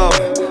waiting for.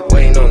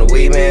 Waiting on the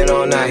weed man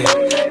all night.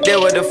 Did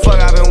what the fuck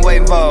I been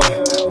waiting for.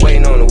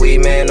 Waiting on the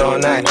weed man all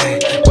night.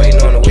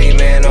 Waiting on the weed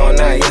man all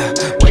night.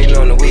 Waiting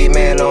on the weed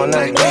man all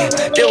night.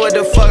 Did what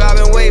the fuck I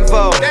been waiting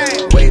for.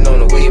 Waiting on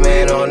the weed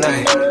man all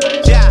night.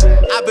 Yeah,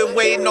 I've been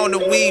waiting on the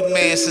weed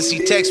man since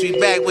he text me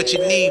back what you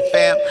need,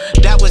 fam.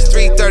 That was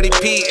 3:30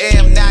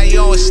 p.m. Now you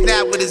on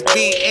Snap with his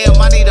BM.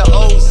 I need a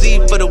OZ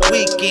for the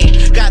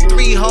weekend. Got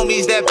 3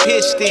 homies that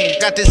pitched in.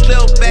 Got this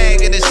little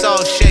bag and it's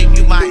all shape.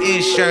 You my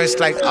insurance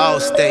like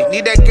Allstate.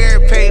 Need that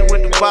Gary Payton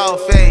with the ball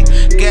fade.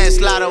 Gas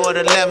lotto or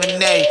the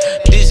lemonade.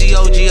 Dizzy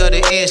OG or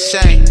the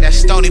insane. That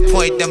Stony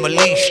Point, them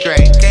elite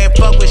straight. Can't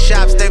fuck with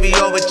shops, they be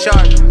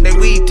overcharged. They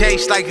weed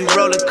taste like you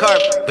roll a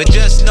carpet. But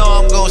just know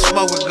I'm gon'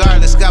 smoke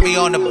regardless. Got me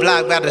on the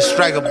block, about to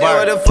strike a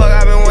bar. Did what the fuck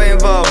I been waiting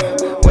for.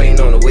 Waiting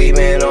on the weed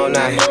man all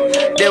night.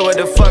 Did what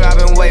the fuck I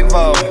been waiting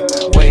for.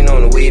 Waiting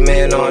on the weed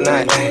man all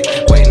night.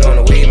 Waiting on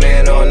the weed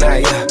man all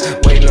night.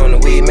 Waiting on the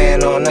weed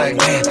man all night.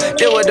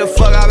 Did what the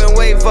fuck I been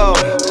waiting for.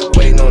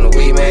 Waiting on the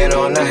weed man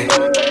all night.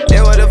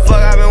 Did what the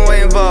fuck I been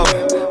waiting for.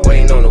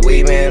 Waiting on the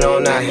weed man all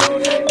night.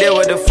 Did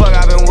what the fuck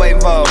I been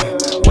waiting for.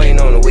 Waiting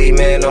on the weed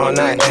man all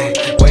night.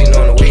 Waiting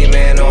on the weed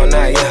man all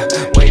night.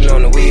 Waiting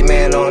on the weed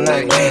man all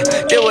night.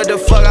 Did what the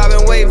fuck I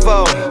been waiting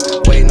for.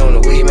 Waiting on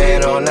the weed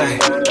man all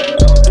night.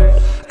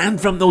 And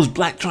from those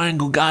Black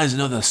Triangle guys,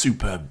 another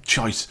superb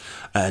choice.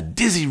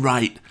 Dizzy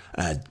Wright,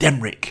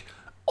 Demrick,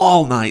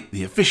 All Night,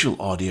 the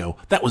official audio.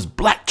 That was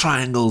Black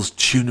Triangle's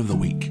Tune of the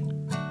Week.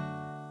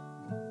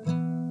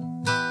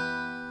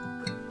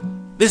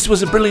 This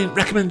was a brilliant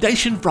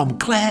recommendation from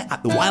Claire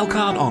at the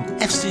Wildcard on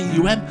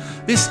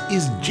FCUM. This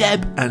is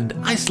Jebb and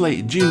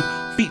Isolated Jew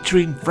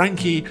featuring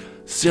Frankie,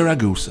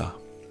 Siragusa.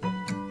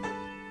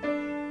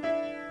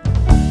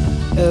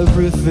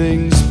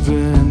 Everything's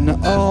been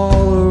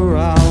all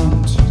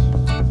around.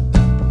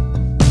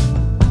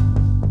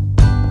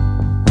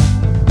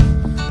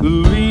 The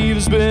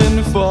leaves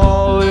been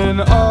falling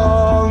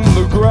on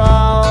the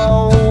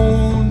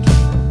ground.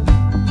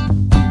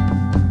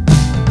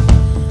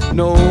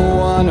 No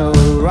one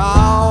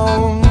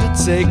around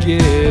to take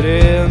it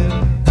in,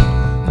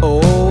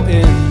 oh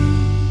in.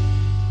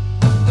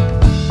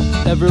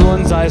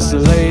 Everyone's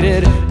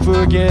isolated,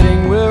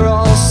 forgetting we're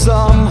all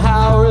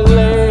somehow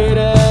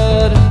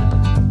related.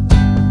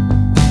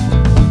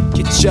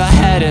 Get your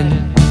head in,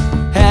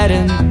 head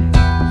in,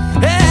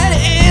 head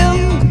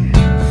in.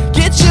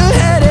 Get your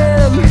head in.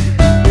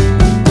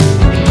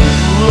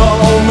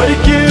 I'll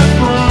make it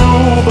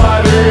through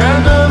by the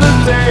end of the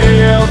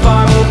day. I'll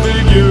finally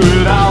figure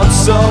it out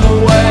some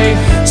way,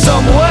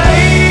 some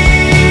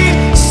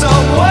way,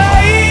 some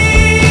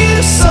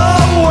way,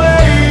 some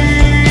way.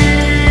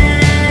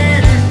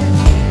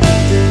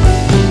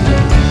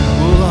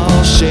 We'll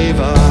all shave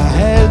our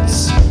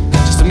heads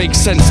just to make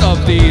sense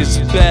of these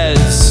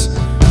beds.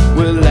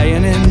 We're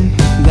laying in,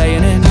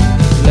 laying in,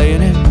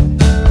 laying in.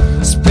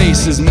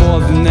 Space is more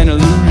than an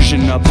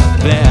illusion up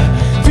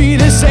there.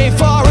 Venus ain't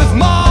far if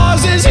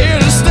Mars is here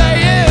to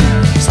stay in.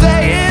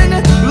 Stay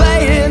in,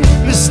 lay in,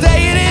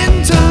 staying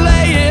into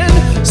laying,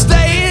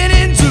 staying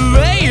into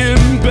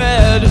laying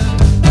bed.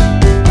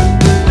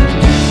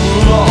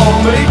 We'll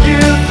all make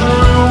it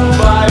through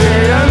by the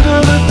end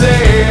of the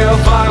day. I'll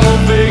finally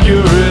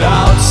figure it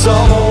out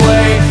some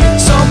way,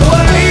 some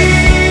way,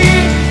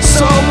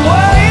 some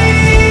way.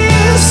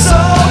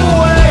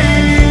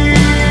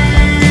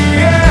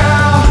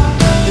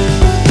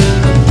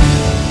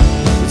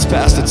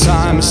 Past the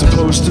time it's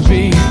supposed to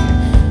be.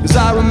 As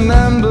I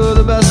remember,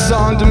 the best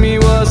song to me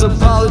was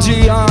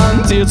Apology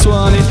on Tier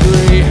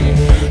 23.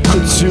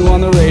 Put 2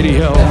 on the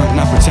radio,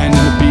 not pretending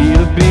to be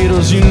the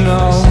Beatles, you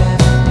know.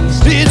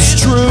 It's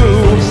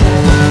true,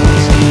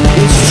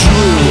 it's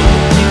true.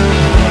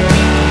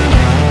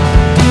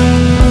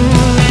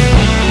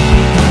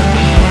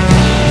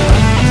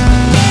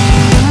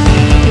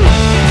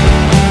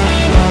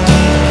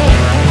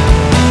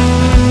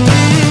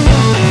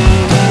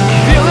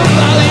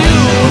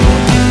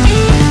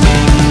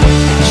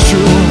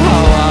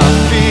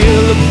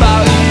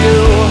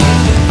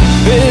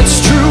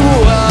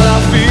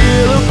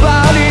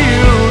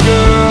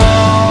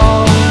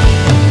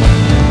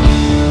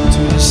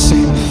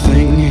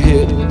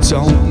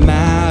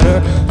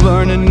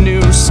 learn a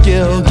new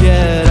skill,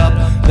 get up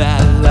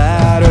that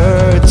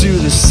ladder, do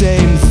the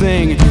same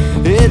thing,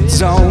 it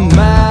don't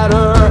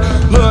matter.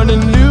 Learn a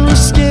new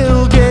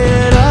skill,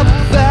 get up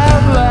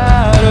that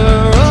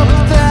ladder, up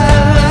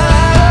that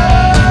ladder.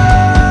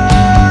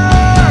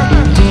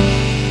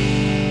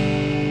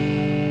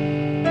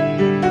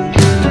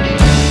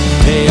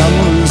 Hey, I'm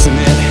losing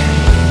it.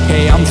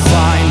 Hey, I'm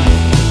fine.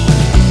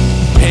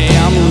 Hey,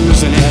 I'm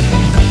losing it.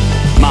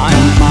 Mine.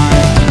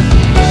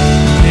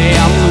 Hey,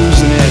 I'm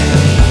losing it.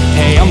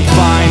 Hey, I'm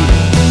fine.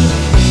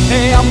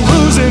 Hey, I'm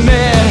losing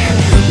it.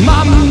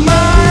 My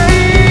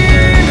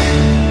mind.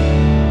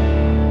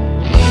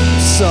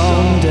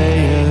 Someday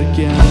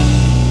again.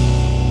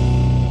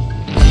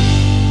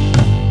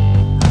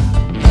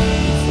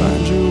 You'll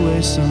find your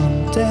way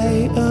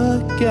someday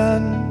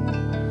again.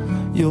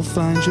 You'll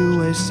find your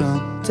way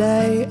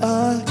someday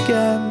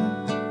again.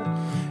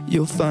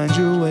 You'll find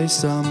your way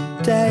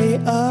someday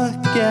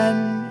again.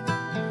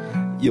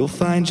 You'll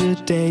find your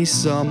day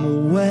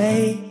some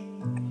way.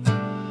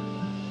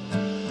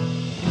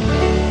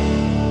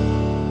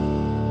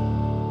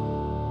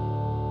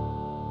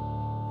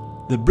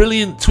 The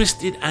brilliant,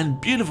 twisted and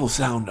beautiful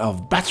sound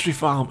of Battery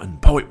Farm and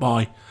Poet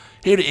Boy.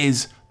 Here it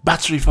is,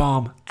 Battery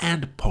Farm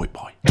and Poet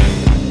Boy.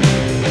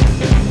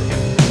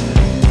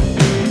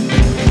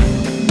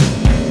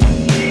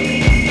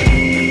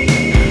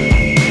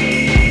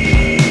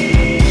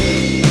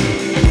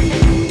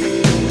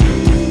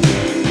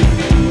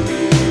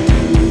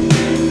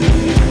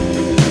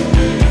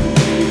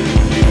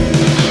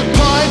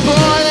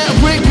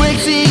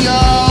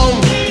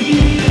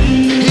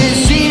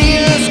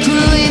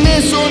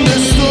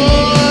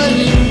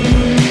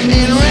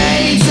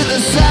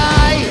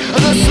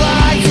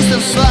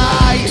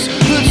 Slides,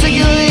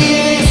 particularly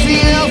in his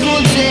field.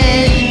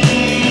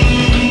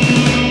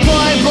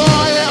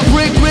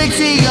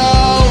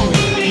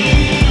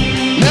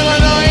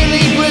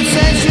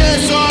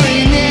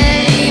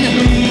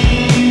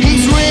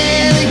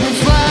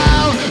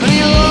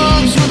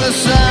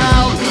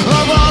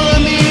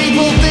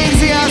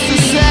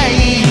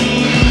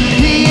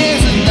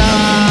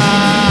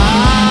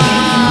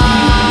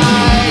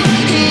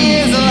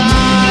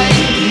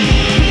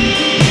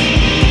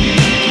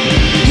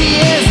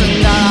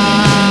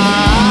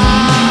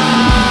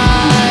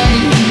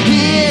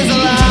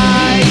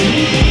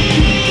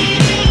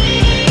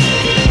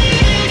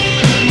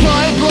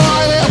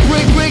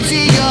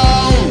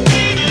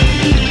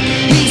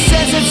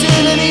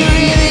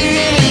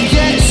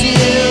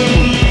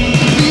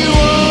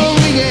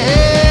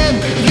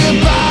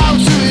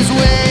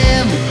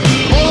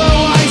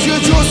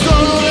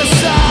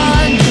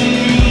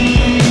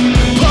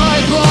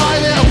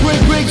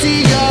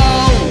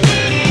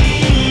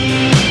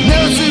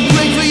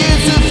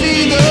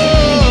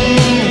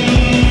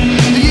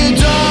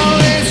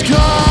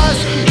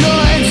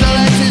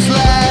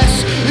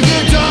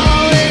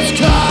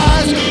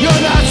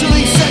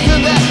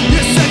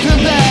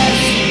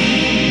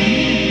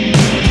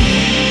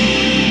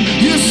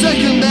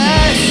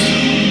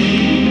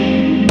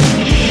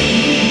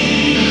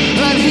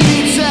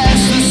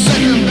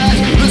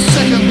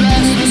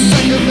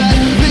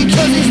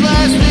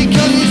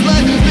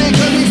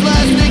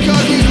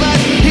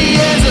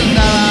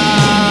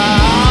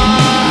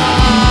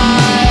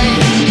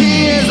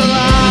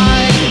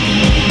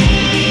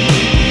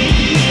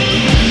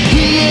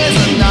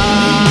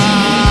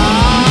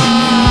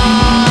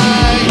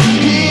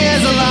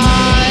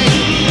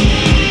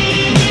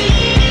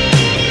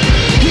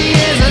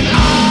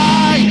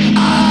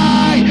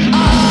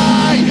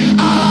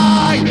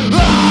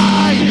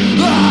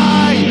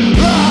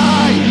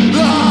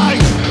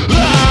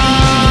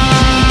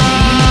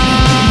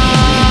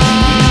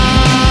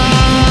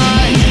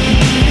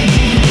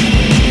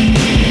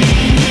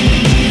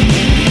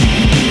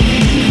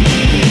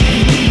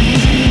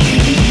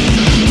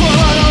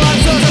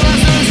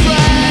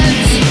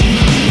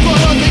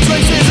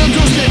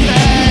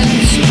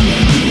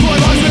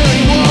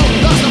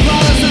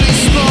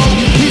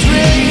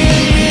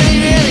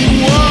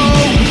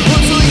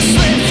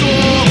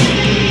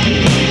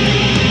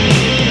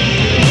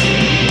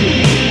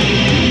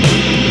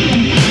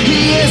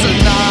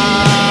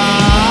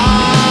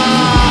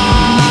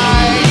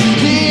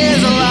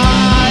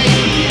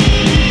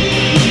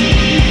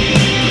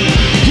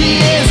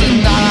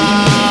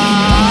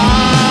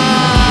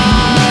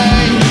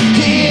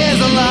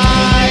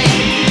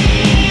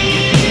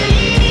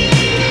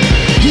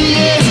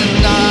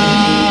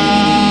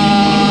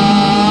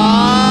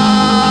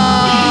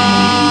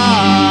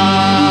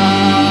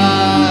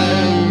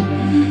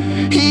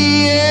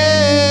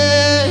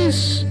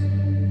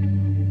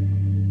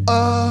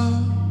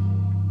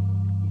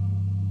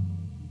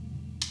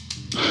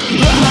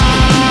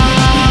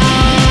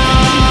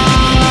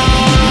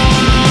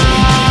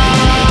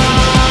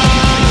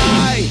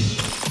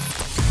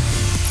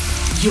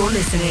 You're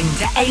listening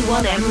to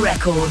A1M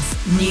Records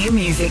New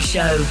Music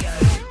Show.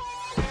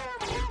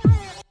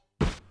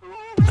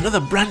 Another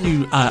brand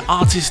new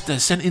artist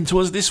sent in to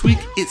us this week.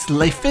 It's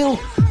Le Phil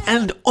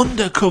and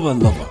Undercover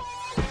Lover.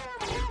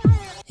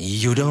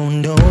 You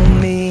don't know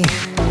me,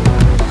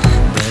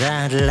 but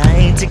I'd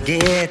like to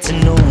get to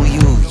know you.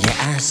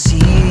 Yeah, I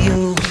see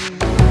you.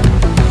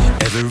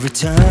 Every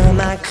time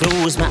I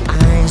close my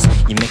eyes,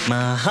 you make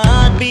my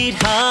heart beat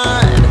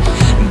hard.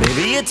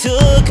 Baby, you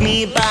took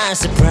me by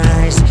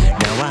surprise.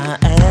 Now I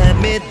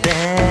admit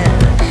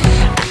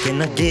that I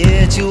cannot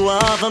get you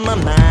off of my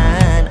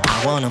mind.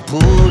 I wanna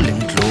pull in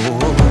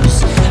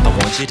close. I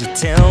want you to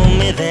tell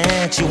me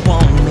that you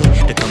want me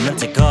to come and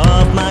take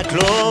off my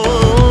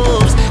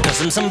clothes.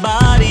 Cause I'm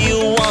somebody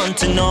you want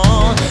to know.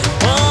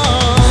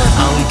 Oh,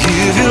 I'll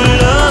give you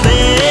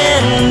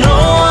loving no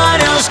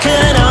one else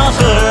can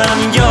offer.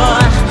 I'm your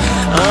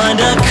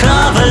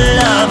undercover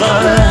lover.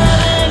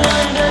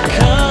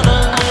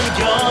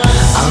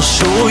 I'll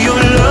show you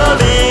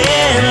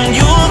loving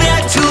you've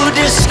yet to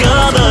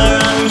discover.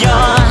 I'm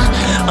your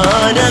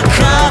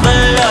undercover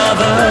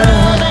lover.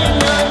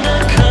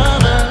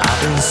 I've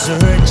been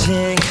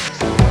searching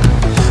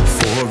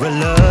for a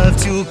love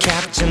to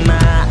capture my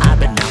eye,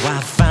 but now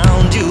I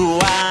found you.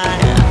 I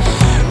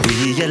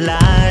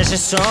realize you're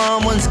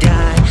someone's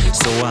guy,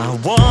 so I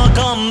walk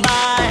on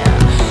by.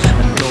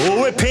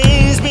 Though it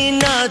pains me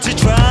not to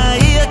try,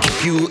 I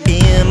keep you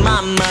in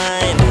my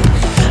mind.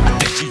 I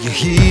bet you're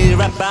here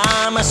right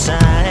by my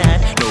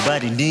side.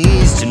 Nobody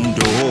needs to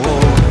know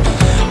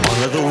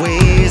all of the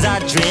ways I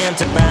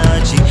dreamt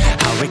about you,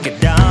 how we get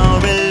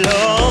down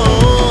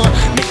below,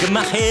 making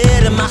my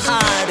head and my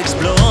heart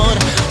explode.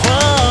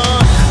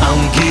 Whoa,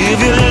 I'll give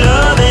you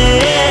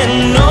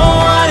loving no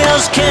one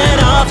else can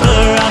offer.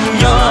 I'm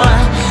your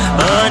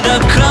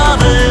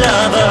undercover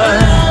lover.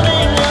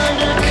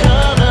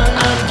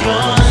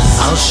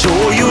 I'll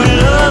show you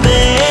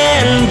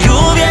loving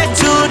you've yet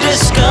to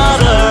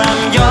discover.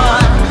 I'm your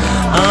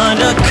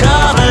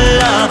undercover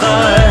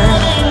lover.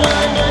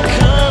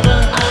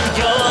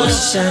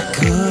 Wish I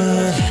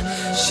could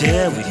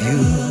share with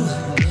you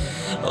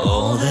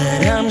all that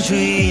I'm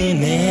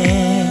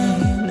dreaming.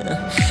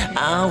 I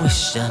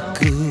wish I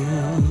could.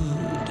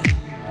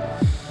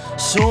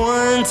 So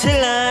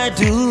until I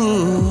do,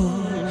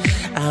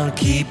 I'll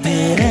keep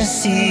it a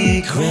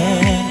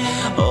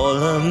secret. All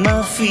of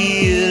my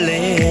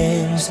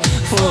feelings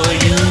for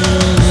you.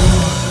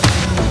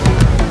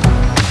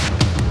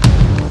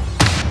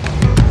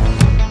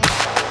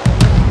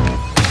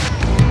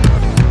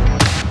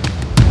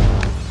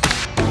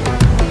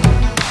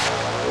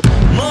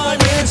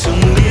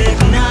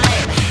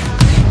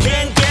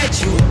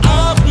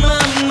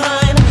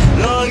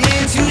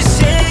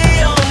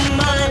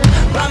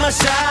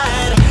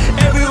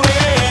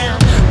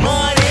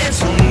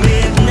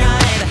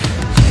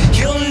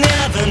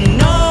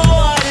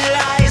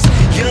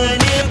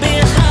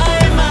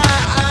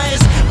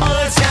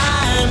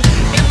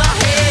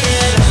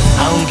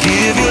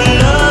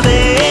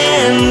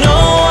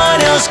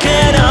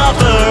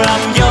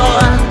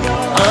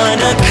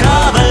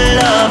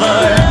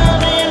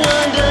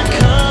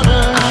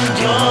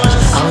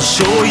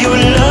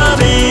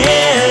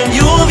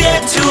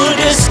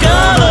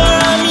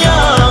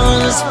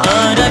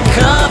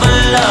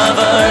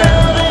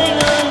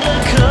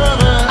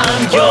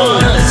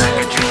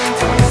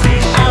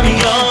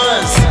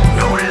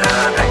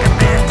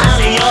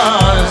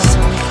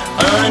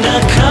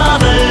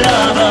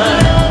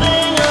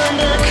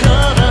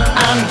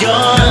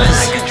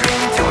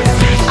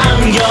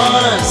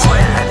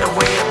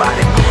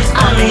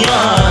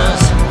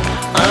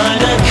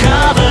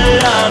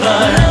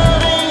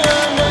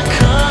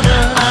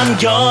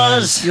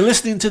 You're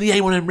listening to the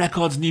A1M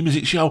Records New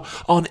Music Show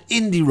on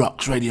Indie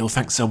Rocks Radio.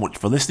 Thanks so much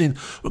for listening.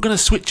 We're going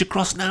to switch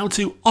across now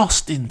to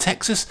Austin,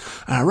 Texas,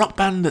 a rock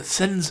band that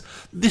sends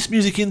this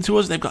music into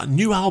us. They've got a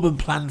new album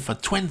planned for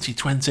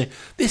 2020.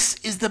 This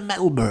is the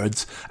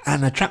Byrds,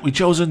 and a track we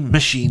chosen,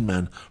 Machine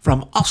Man,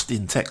 from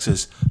Austin,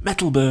 Texas.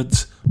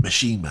 Byrds,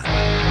 Machine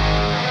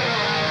Man.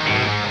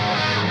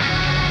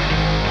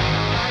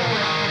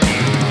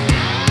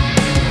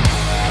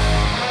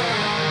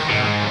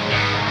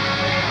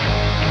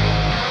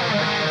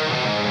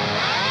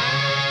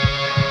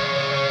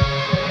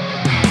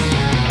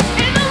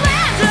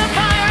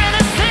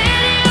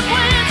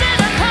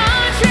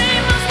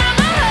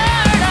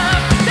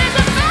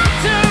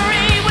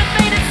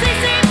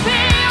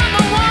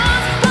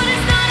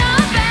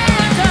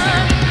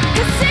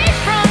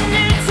 From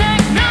new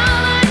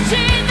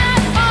technology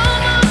that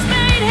almost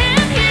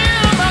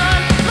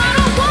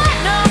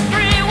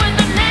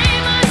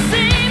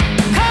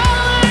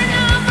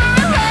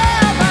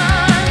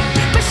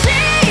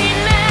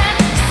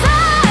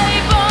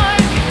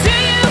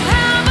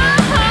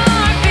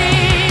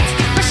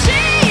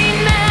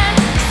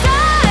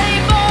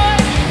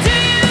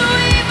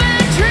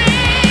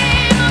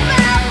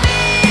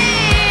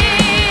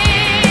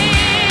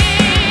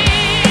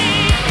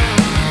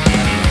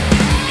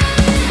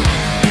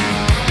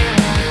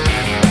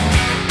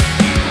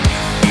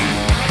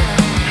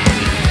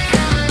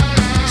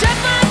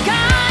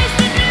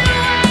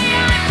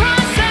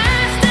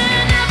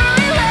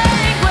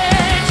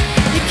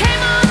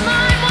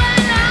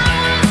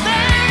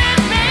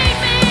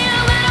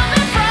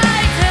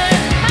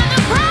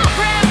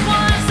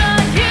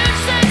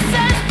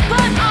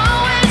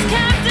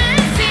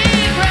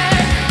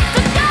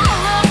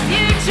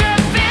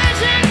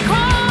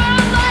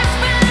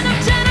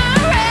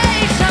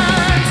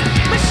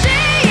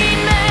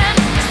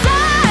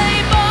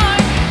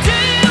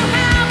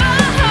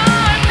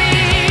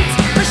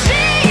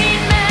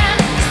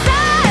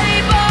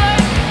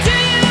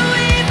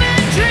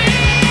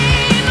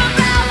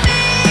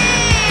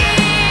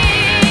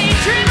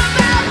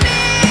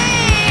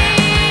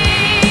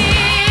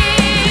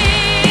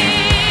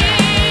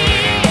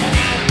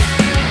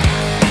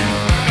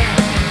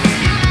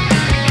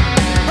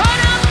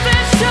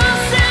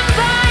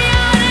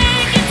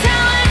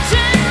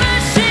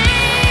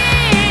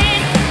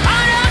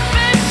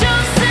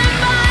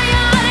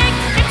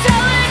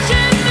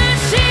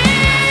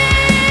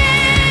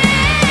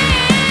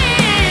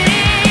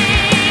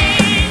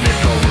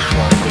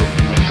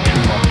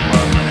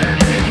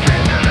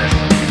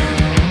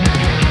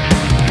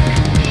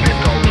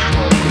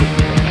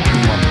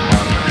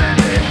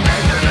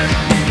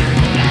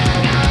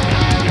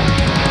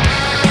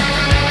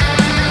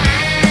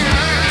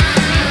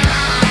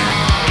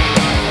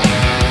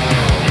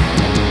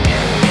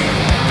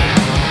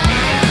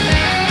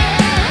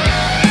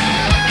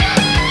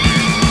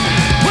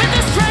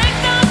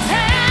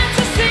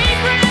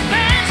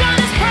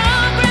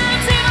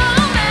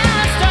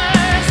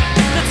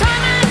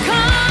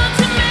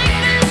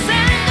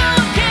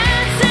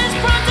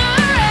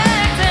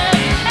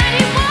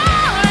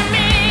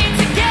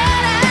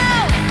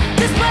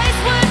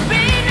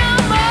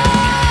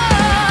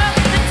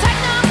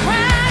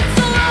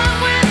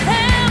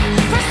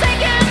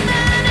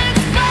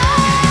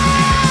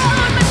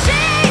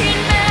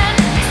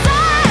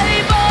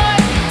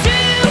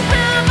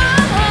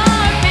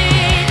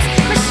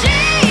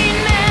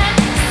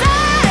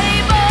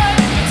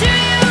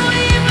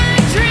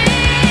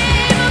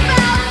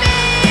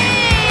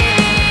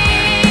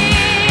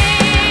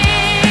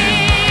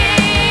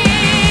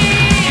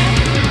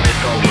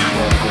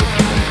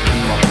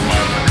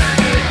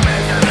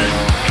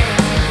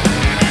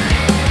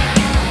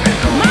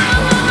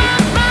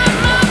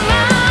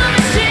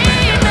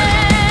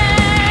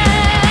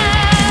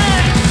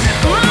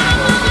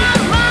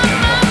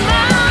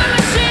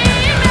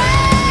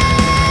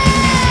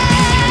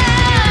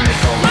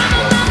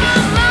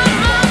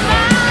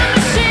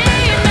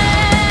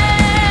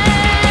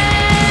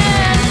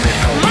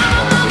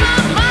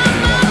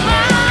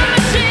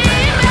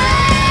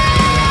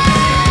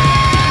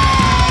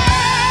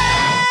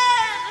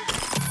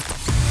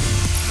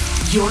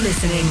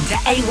to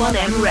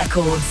A1M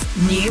Records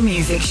New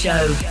Music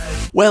Show.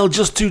 Well,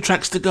 just 2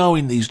 tracks to go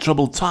in these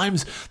troubled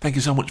times. Thank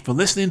you so much for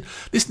listening.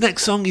 This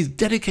next song is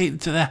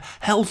dedicated to the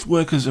health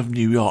workers of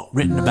New York,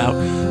 written about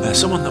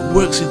someone that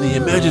works in the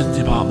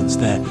emergency departments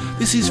there.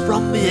 This is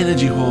from the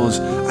Energy Whores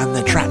and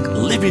their track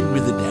Living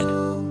with the Dead.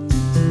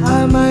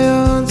 On my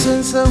own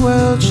since the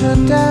world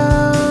shut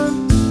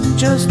down,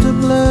 just a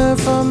blur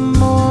from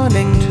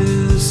morning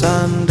to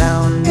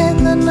sundown.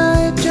 In the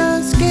night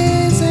just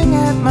gazing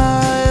at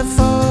my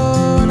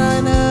phone, I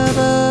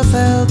never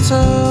felt so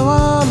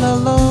all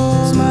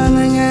alone.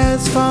 Smiling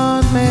as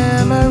fond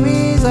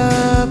memories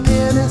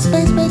appear, the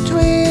space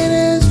between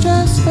is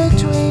just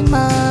between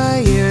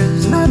my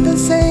ears. Not the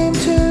same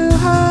to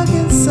hug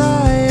in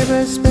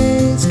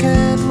cyberspace,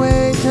 can't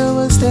wait till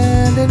we're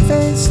standing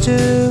face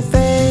to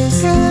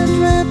face. Can't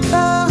rip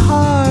the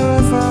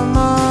horror from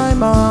my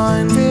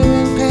mind,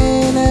 fearing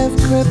pain have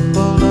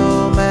crippled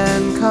all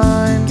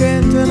mankind.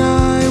 Can't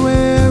deny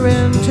we're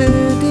in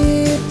too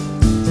deep,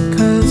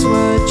 'cause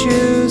what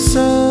you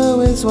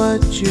sow is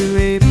what you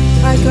reap.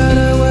 I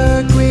gotta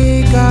work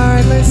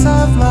regardless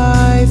of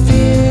my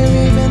fear,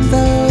 even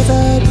though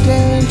the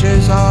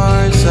dangers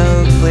are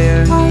so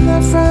clear. On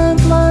the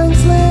front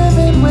lines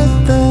living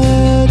with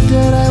the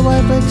dead, I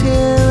wipe a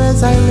tear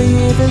as I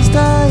leave his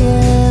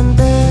dying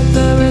bed.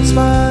 The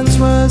response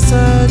was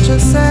such a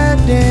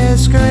sad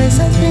disgrace,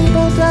 as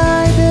people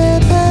die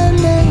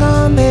depending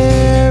on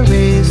their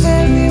race.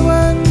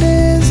 Everyone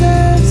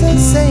deserves the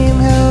same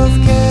health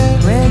care.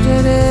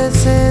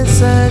 Prejudice is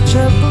such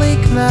a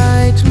bleak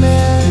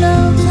nightmare.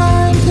 No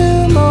time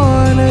to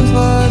mourners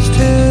lost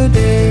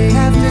today.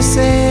 Have to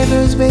save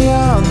who's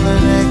beyond the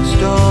next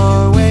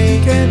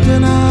doorway. Can't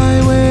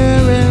deny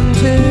we're in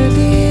too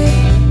deep,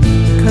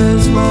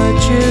 'cause what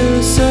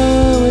you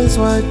sow is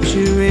what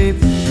you reap.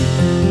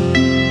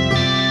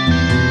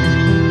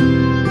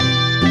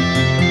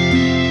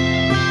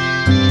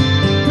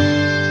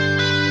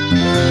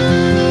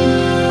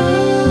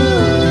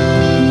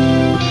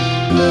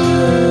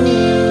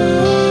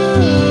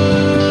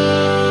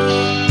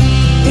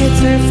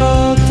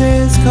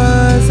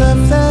 Cause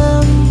of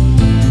them,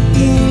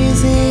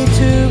 easy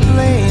to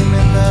blame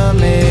in the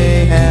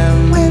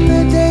mayhem. When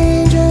the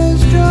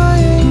danger's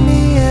drawing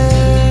near,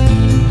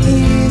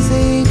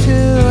 easy to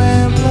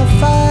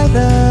amplify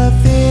the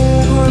fear,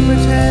 or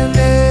pretend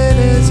it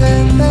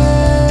isn't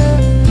there.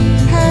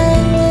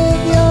 Hang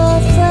with your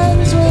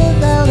friends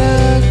without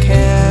a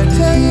care,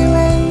 till you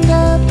end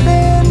up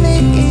in the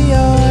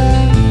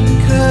ER,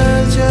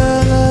 'cause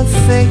you're the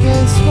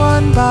thickest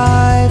one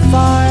by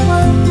far.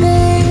 One day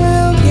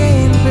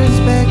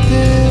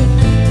perspective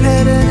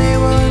that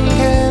anyone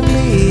can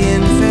be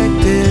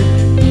infected.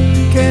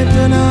 Can't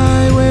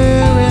deny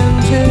we're in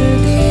too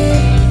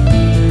deep,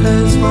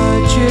 'cause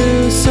what you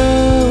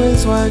sow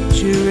is what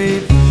you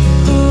reap.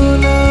 Who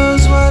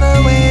knows what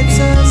awaits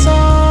us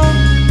all,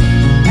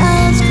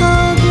 as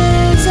cold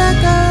blues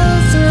echo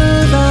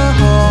through the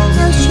halls.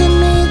 Russian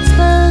meets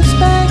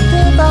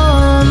perspective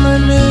on the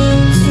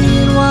news.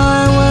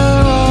 Meanwhile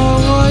we're all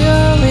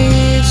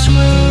royally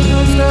screwed,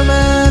 'cause no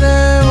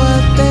matter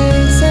what they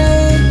say,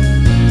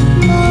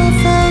 more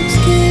folks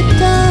keep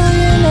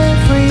dying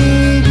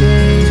every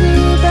day.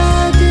 Too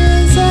bad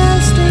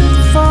disaster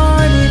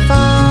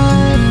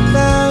 45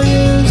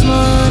 values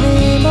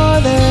money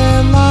more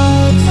than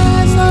life.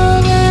 As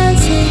long as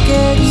he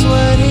gets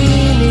what he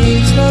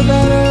needs, no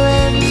better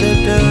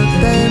antidote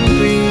than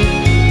greed.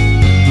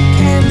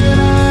 Can't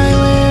deny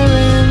we're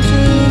in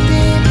too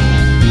deep,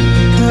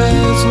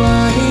 'cause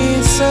what he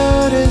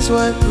sowed is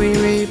what we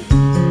reap.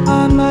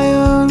 On my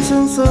own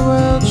since the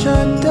world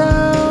shut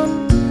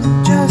down,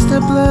 just a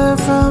blur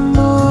from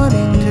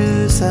morning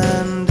to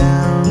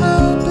sundown.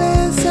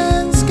 Hopeless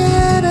and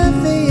scared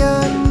of the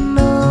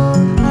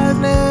unknown, I've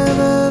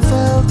never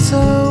felt so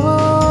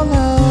all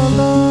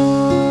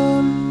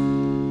alone.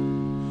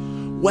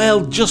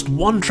 Well, just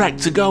 1 track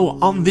to go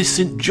on this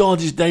St.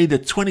 George's Day, the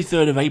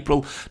 23rd of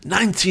April.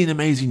 19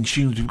 amazing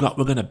tunes we've got.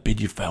 We're going to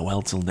bid you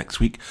farewell till next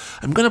week.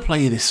 I'm going to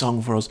play you this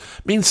song for us.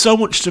 It means so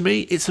much to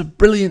me. It's a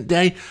brilliant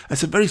day.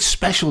 It's a very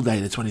special day,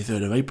 the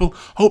 23rd of April.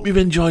 Hope you've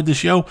enjoyed the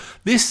show.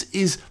 This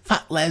is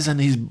Fat Les and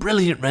his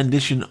brilliant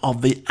rendition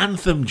of the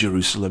anthem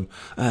Jerusalem.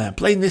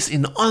 Playing this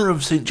in honour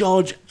of St.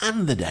 George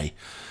and the day.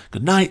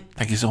 Good night.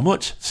 Thank you so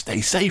much. Stay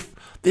safe.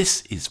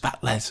 This is Fat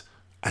Les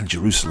and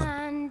Jerusalem.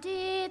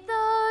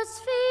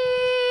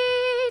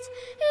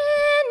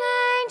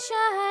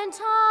 Ancient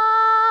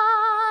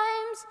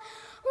times,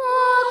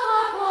 walk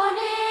upon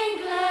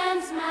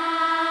England's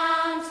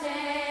mountains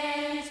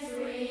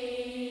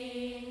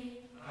green.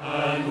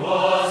 And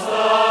was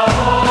the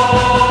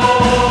holy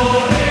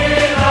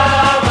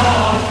Lamb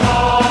of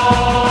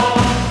God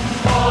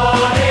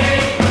on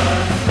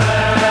England's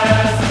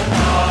pleasant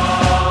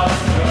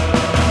pastures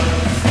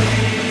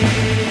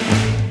seen?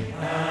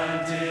 And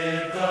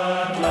did the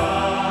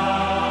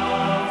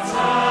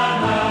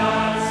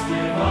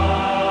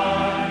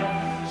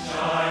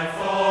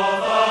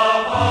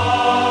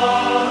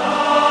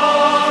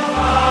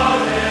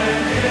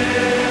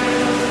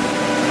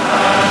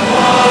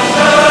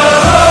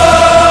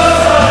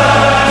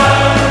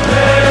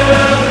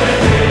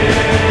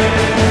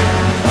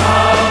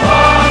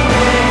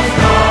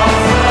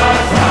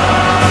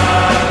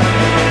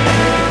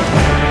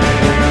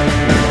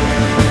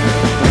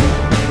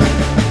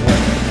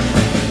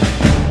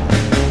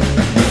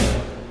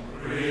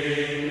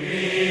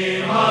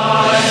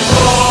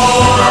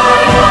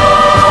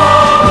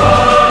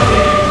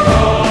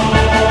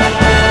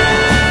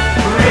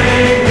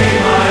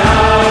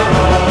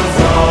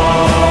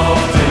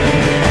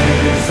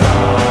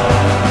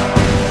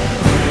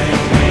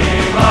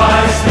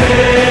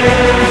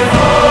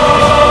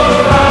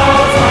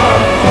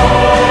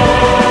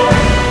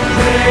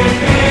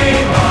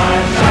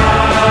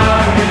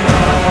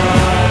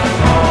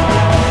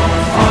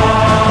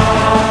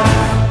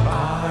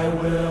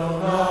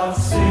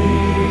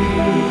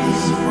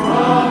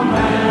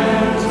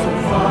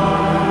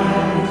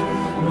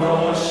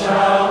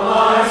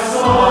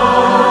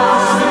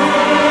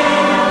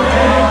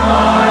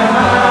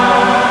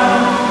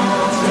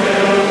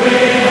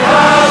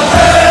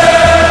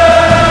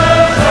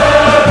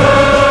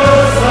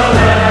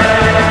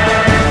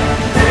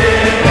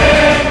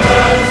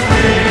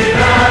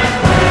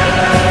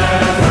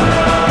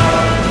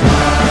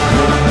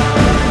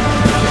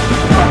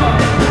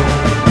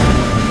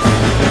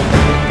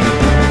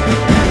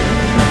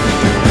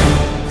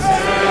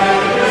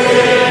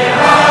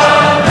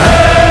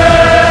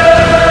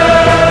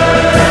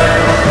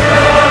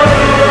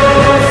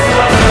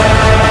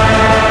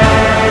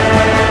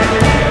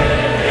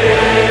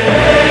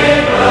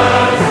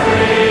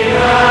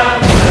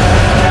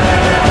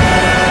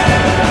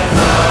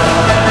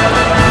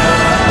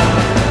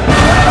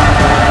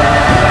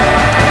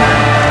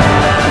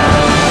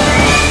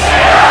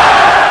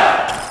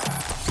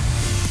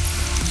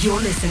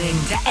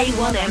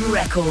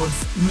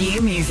Records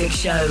new music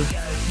show.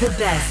 The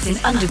best in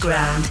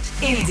underground,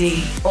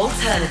 indie,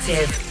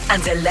 alternative,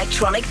 and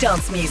electronic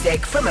dance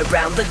music from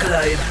around the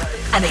globe.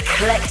 An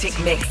eclectic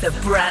mix of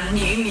brand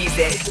new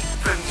music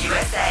from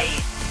USA,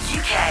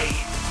 UK,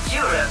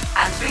 Europe,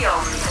 and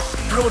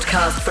beyond.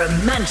 Broadcast from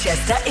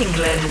Manchester,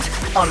 England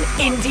on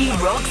Indie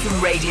Rocks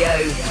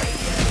Radio.